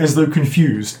slightly, as though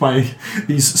confused by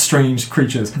these strange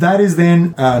creatures. That is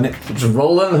then Nick. Just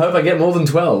roll and hope I get more than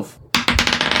 12.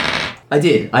 I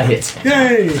did. I hit.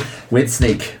 Yay! With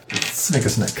sneak. Snick a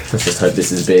snick. Let's just hope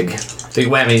this is big. Big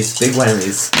whammies. Big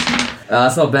whammies.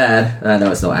 It's not bad.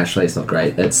 No, it's not actually. It's not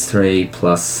great. It's 3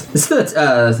 plus... It's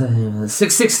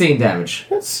 16 damage.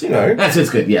 That's, It's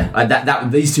good, yeah.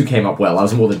 These two came up well. I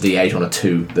was more than D8 on a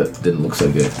 2 that didn't look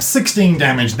so good. 16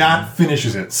 damage, that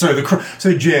finishes it. So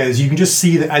Jez, you can just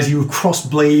see that as you cross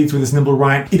blades with this nimble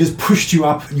right, it has pushed you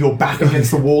up your back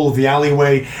against the wall of the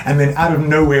alleyway, and then out of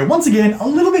nowhere, once again, a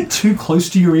little bit too close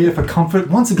to your ear for comfort,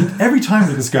 once again, every time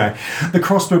with this guy, the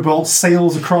crossbow bolt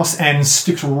sails across and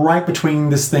sticks right between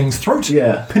this thing's throat,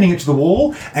 pinning it to the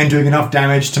wall, and doing enough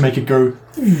damage to make it go...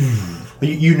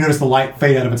 You notice the light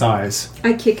fade out of its eyes.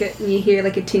 I kick it and you hear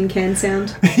like a tin can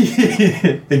sound.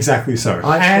 Exactly so.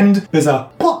 And there's a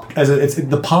plop as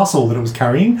the parcel that it was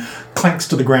carrying clanks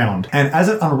to the ground. And as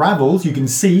it unravels, you can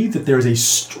see that there is a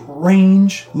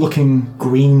strange looking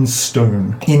green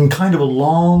stone in kind of a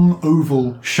long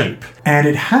oval shape. And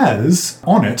it has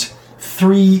on it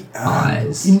 3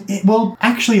 eyes.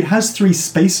 Actually, it has 3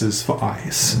 spaces for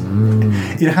eyes.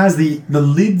 It has the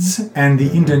lids and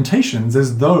the indentations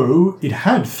as though it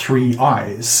had 3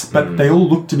 eyes, but they all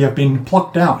look to have been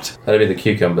plucked out. That'd be the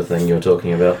cucumber thing you were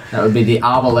talking about. That would be the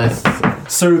arbalest.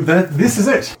 So this is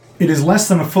it. It is less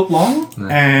than a foot long,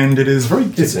 and it is very...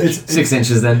 It's 6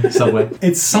 inches then, somewhere.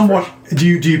 It's somewhat... Do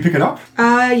you pick it up?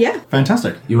 Yeah.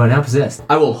 Fantastic. You are now possessed.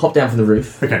 I will hop down from the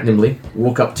roof, nimbly,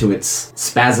 walk up to its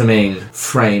spasming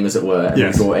frame, as it were,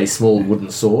 and draw a small wooden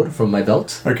sword from my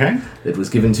belt. Okay. That was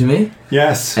given to me.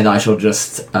 Yes. And I shall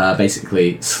just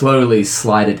basically slowly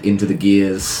slide it into the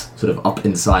gears, sort of up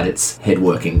inside its head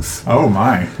workings. Oh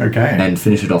my, okay. And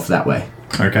finish it off that way.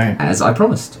 Okay. As I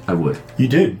promised I would. You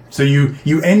did. So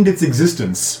you end its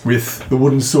existence with the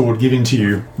wooden sword given to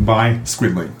you by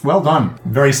Squidly. Well done.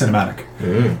 Very cinematic.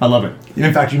 I love it.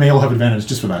 In fact, you may all have advantage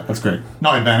just for that. That's great.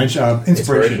 Not advantage,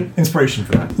 inspiration. Inspiration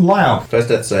for that. Lyle. First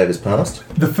death save is passed.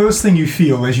 The first thing you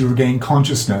feel as you regain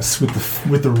consciousness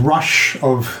with the rush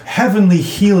of heavenly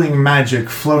healing magic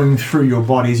flowing through your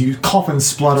body as you cough and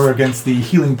splutter against the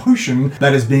healing potion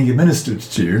that is being administered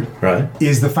to you,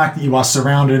 is the fact that you are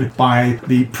surrounded by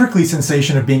the prickly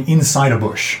sensation of being inside a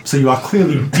bush. So you are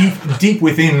clearly deep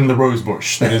within the rose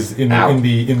bush that is in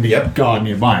the garden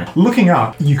nearby. Looking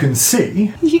up, you can see.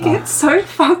 You get so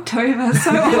fucked over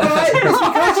so often. It's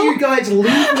because you guys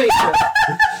leave me.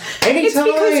 Anytime. It's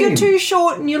because you're too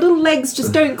short and your little legs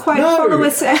just don't quite follow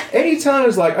us out. Anytime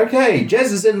it's like, okay,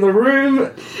 Jez is in the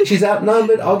room, she's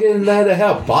outnumbered, I'll get in there to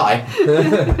help. Bye.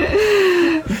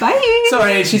 Bye.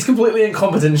 Sorry, she's completely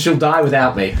incompetent. She'll die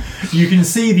without me. You can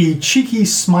see the cheeky,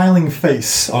 smiling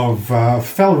face of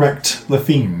Felrect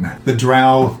Lefine, the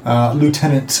drow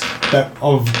lieutenant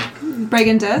of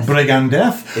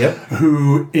Bregandeth,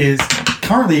 who is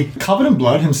currently covered in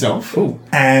blood himself.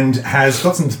 And has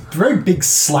got some very big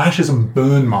slashes and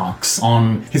burn marks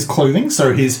on his clothing.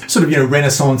 So his sort of,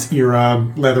 Renaissance era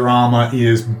leather armor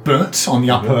is burnt on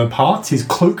the upper parts. His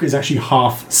cloak is actually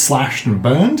half slashed and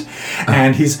burned.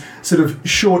 And his sort of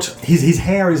short. His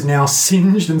hair is now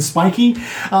singed and spiky,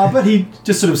 but he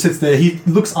just sort of sits there. He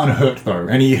looks unhurt though,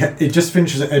 and it just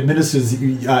administers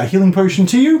healing potion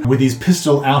to you with his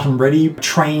pistol out and ready,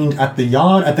 trained at the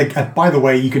yard. By the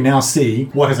way, you can now see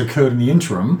what has occurred in the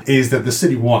interim is that the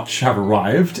City Watch have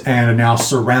arrived and are now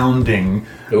surrounding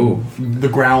the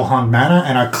Growlhund Manor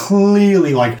and are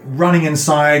clearly like running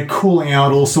inside, calling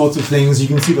out all sorts of things. You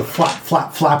can see the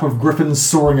flap of griffins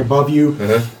soaring above you,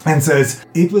 and says,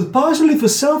 "It was partially for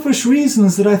selfish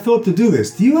reasons that I thought to do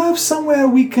this. Do you have somewhere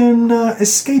we can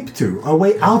escape to? A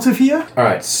way out of here?" All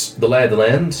right, the lay of the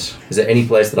land. Is there any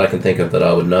place that I can think of that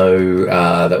I would know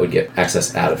that would get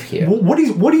access out of here?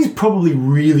 What he's probably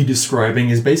really describing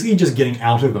is basically just getting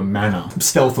out of the manor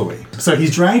stealthily. So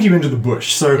he's dragged you into the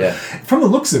bush. So from the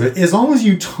looks of it, as long as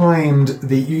you timed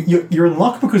you're in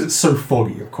luck because it's so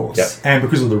foggy, of course, and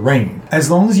because of the rain.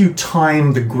 As long as you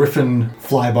time the griffin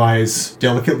flybys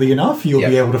delicately enough, you'll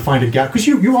be able to find a gap because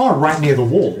you are right near the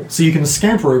wall, so you can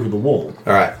scamper over the wall.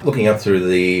 All right, looking up through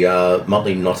the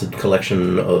motley knotted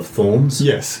collection of thorns.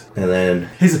 Yes. And then...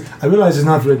 He says, "I realize it's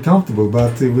not very comfortable,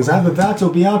 but it was either that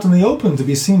or be out in the open to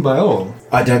be seen by all."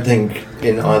 I don't think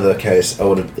in either case I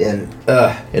would have been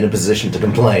in a position to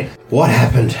complain. What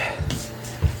happened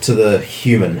to the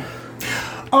human?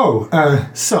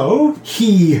 So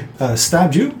he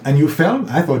stabbed you and you fell.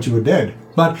 I thought you were dead.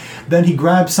 But then he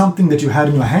grabbed something that you had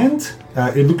in your hand.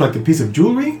 It looked like a piece of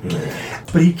jewelry.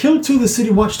 But he killed 2 of the City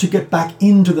Watch to get back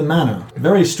into the manor.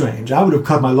 Very strange. I would have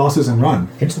cut my losses and run.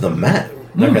 Into the manor?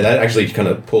 Okay, that actually kind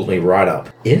of pulled me right up.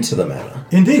 Into the manor?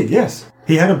 Indeed, yes.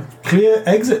 He had a clear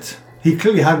exit. He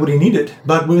clearly had what he needed.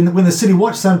 But when the City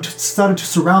Watch started to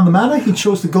surround the manor, he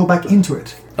chose to go back into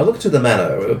it. I look to the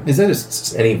manor. Is there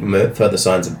any further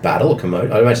signs of battle or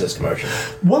commotion? I imagine there's commotion.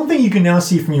 One thing you can now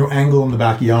see from your angle in the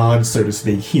backyard, so to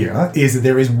speak, here, is that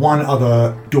there is one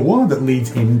other door that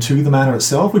leads into the manor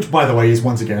itself, which, by the way, is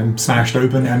once again smashed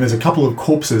open, and there's a couple of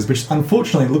corpses, which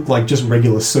unfortunately look like just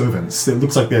regular servants. It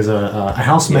looks like there's a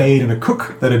housemaid and a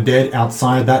cook that are dead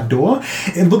outside that door.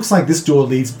 It looks like this door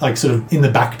leads, like, sort of in the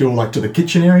back door, like to the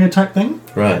kitchen area type thing.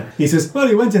 Right. He says, "Well,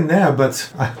 he went in there, but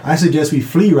I suggest we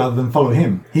flee rather than follow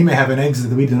him. He may have an exit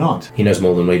that we do not." He knows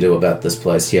more than we do about this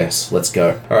place. Yes, let's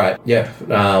go. All right. Yeah.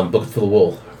 Book for the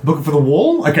wall. Book for the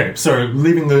wall? Okay, so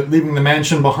leaving the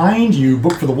mansion behind, you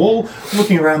book for the wall,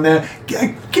 looking around there.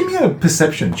 Give me a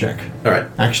perception check. All right.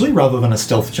 Actually, rather than a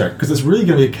stealth check, because it's really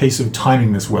going to be a case of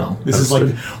timing this well. This is like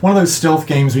one of those stealth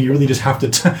games where you really just have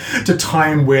to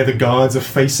time where the guards are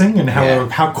facing and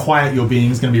how quiet you're being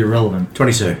is going to be irrelevant.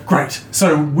 22. Great.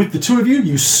 So with the 2 of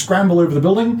you scramble over the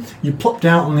building, you plop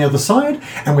down on the other side,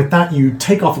 and with that you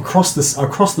take off across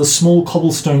the small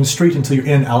cobblestone street until you're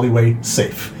in an alleyway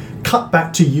safe. Cut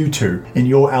back to you 2 in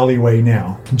your alleyway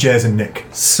now, Jez and Nick.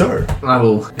 So I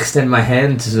will extend my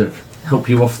hand to sort of help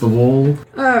you off the wall.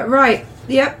 Right.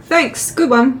 Yep, thanks.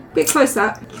 Good one. Bit close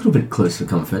that. A little bit close for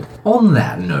comfort. On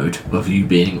that note of you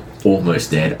being almost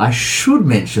dead, I should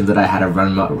mention that I had a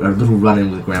little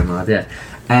run-in with Grandma there.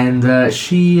 And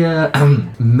she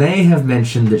may have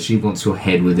mentioned that she wants your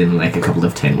head within like a couple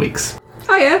of 10 weeks.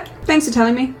 Oh yeah, thanks for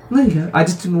telling me. There you go. I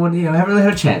just didn't want, I haven't really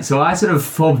had a chance. So I sort of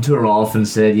fobbed her off and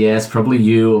said, yes, probably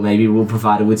you, or maybe we'll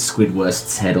provide her with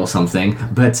Squidwurst's head or something.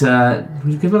 But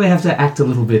we really have to act a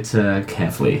little bit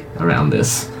carefully around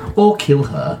this. Or kill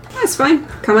her. That's fine.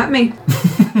 Come at me.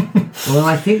 Well,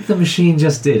 I think the machine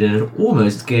just did, and it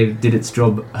almost did its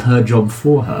job, her job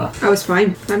for her. I was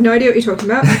fine. I have no idea what you're talking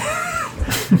about.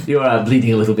 You're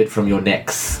bleeding a little bit from your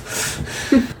necks.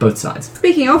 Both sides.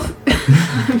 Speaking of,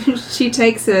 she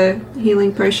takes a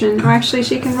healing potion. Or actually,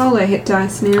 she can roll her hit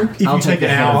dice now. if you take an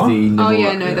hour, Oh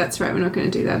yeah, no, that's right. We're not going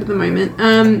to do that at the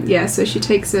moment. Yeah, so she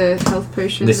takes a health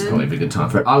potion. This is then. probably a good time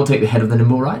for it. I will take the head of the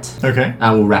nimble right. okay,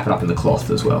 And we'll wrap it up in the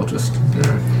cloth as well, just,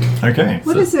 okay.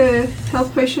 What does a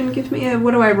health potion give me?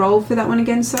 What do I roll for that one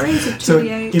again? Sorry, is it So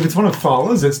 2d8? if it's one of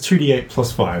Fowler's, it's 2d8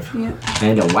 plus 5. Yeah,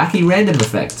 And a wacky random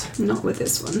effect. not with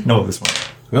this one. No, this one.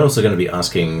 I'm also going to be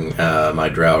asking my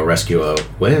drow rescuer,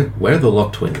 where are the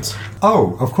Lock twins?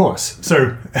 Oh, of course.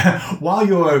 So while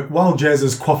Jez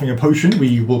is quaffing a potion,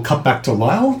 we will cut back to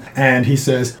Lyle, and he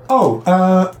says,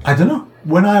 I don't know.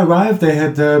 When I arrived,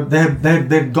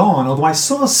 they're gone. Although I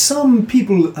saw some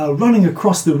people running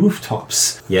across the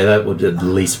rooftops. Yeah, that would at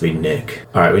least be Nick.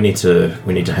 All right, we need to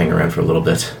hang around for a little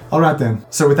bit. All right then.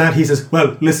 So with that, he says,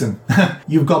 "Well, listen,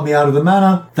 you've got me out of the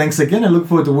manor. Thanks again. I look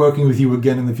forward to working with you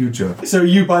again in the future." So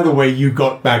you, by the way, you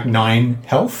got back 9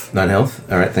 health. 9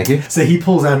 health. All right, thank you. So he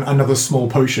pulls out another small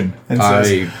potion and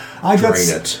says,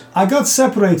 I got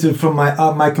separated from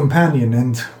my companion,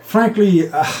 and frankly,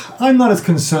 I'm not as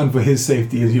concerned for his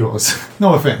safety as yours.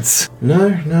 No offense.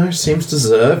 No, seems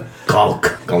deserved.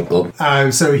 Gulk.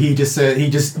 So he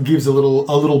just gives a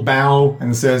little bow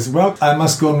and says, "Well, I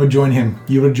must go and rejoin him.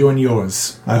 You rejoin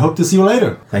yours. I hope to see you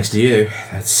later." Thanks to you.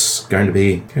 That's going to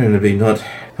be not.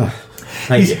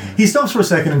 Thank you. He stops for a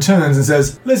second and turns and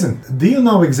says, "Listen, do you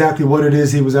know exactly what it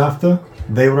is he was after?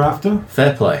 They were after?"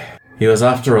 Fair play. He was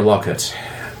after a locket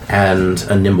and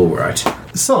a Nimblewright.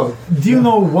 So, do you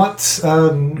know what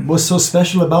was so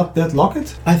special about that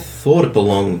locket? I thought it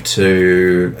belonged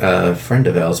to a friend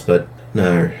of ours, but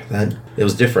no, it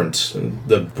was different.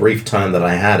 The brief time that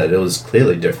I had it was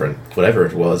clearly different. Whatever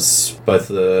it was, both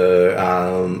the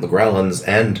Growlhands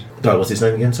and what's his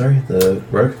name again? Sorry, the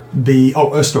rogue.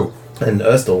 Erstel. And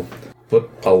Erstel were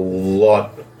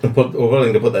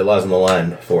willing to put their lives on the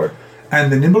line for it. And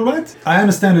the Nimblewright? I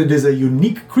understand it is a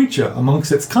unique creature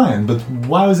amongst its kind, but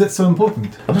why was it so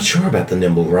important? I'm not sure about the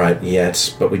Nimblewright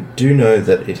yet, but we do know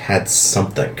that it had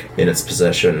something in its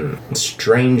possession. A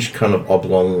strange kind of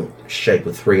oblong shape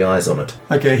with 3 eyes on it.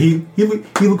 Okay, he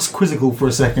looks quizzical for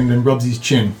a second and rubs his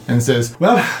chin and says,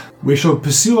 "Well, we shall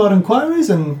pursue our inquiries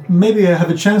and maybe have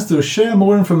a chance to share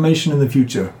more information in the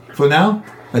future. For now,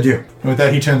 adieu." And with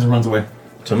that, he turns and runs away.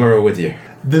 Tomorrow with you.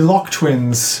 The Lock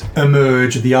Twins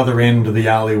emerge at the other end of the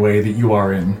alleyway that you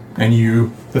are in, and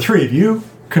the 3 of you,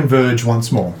 converge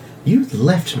once more. You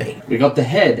left me. We got the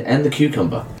head and the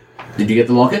cucumber. Did you get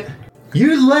the locket?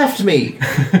 You left me!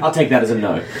 I'll take that as a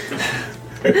no.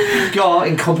 God,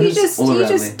 incompetence all around You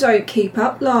just don't keep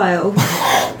up, Lyle.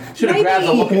 Should have grabbed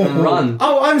the locket and run.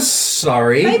 Oh, I'm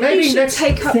sorry. Maybe you should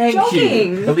take up Thank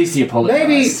jogging. you. At least he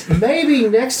apologized. Maybe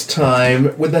next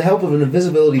time, with the help of an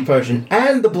invisibility potion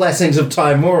and the blessings of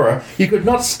Timora, you could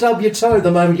not stub your toe the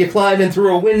moment you climb in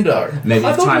through a window. Maybe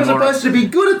I if thought you were Timora- supposed to be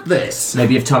good at this.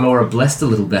 Maybe if Timora blessed a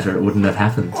little better, it wouldn't have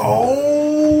happened.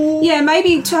 Yeah,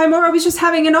 maybe Timora was just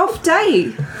having an off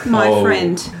day, my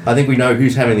friend. I think we know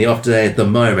who's having the off day at the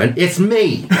moment. It's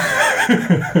me.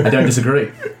 I don't disagree.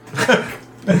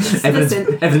 Evidence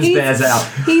bears out.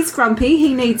 He's grumpy.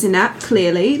 He needs a nap,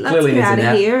 clearly. Let's get out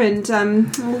of here and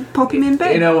we'll pop him in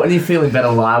bed. You know, when you're feeling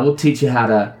better, Lyle, we'll teach you how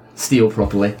to steal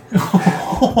properly.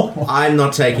 I'm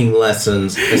not taking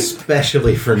lessons,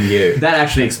 especially from you. That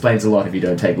actually explains a lot if you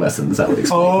don't take lessons. That would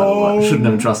explain quite a lot. Shouldn't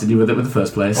have trusted you with it in the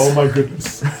first place. Oh my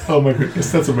goodness,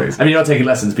 that's amazing. I mean, you're not taking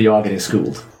lessons, but you are getting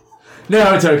schooled.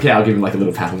 No, it's okay. I'll give him like a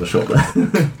little pat on the shoulder.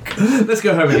 Let's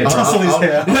go home and get Tussle his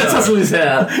hair. Tussle his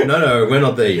hair. No, we're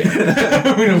not there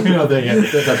yet. We're not there yet.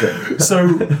 That's it. So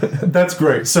that's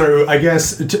great. So I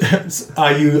guess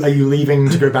are you leaving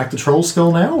to go back to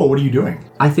Trollskull now, or what are you doing?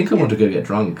 I think I want to go get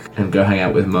drunk and go hang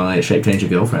out with my shape-changer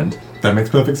girlfriend. That makes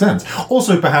perfect sense.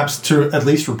 Also, perhaps to at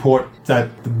least report that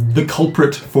the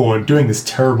culprit for doing this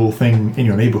terrible thing in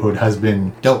your neighborhood has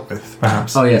been dealt with,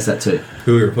 perhaps. Oh yes, that too.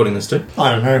 Who are we reporting this to?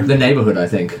 I don't know. The neighborhood, I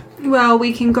think. Well,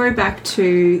 we can go back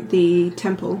to the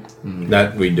temple.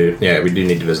 That we do. Yeah, we do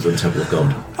need to visit the Temple of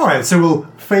God. Alright, so we'll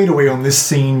fade away on this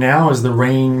scene now as the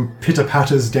rain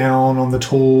pitter-patters down on the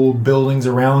tall buildings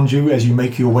around you as you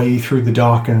make your way through the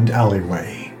darkened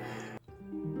alleyway.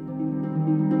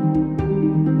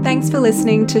 Thanks for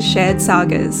listening to Shared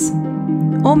Sagas.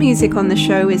 All music on the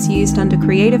show is used under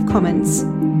Creative Commons.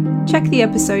 Check the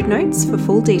episode notes for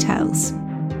full details.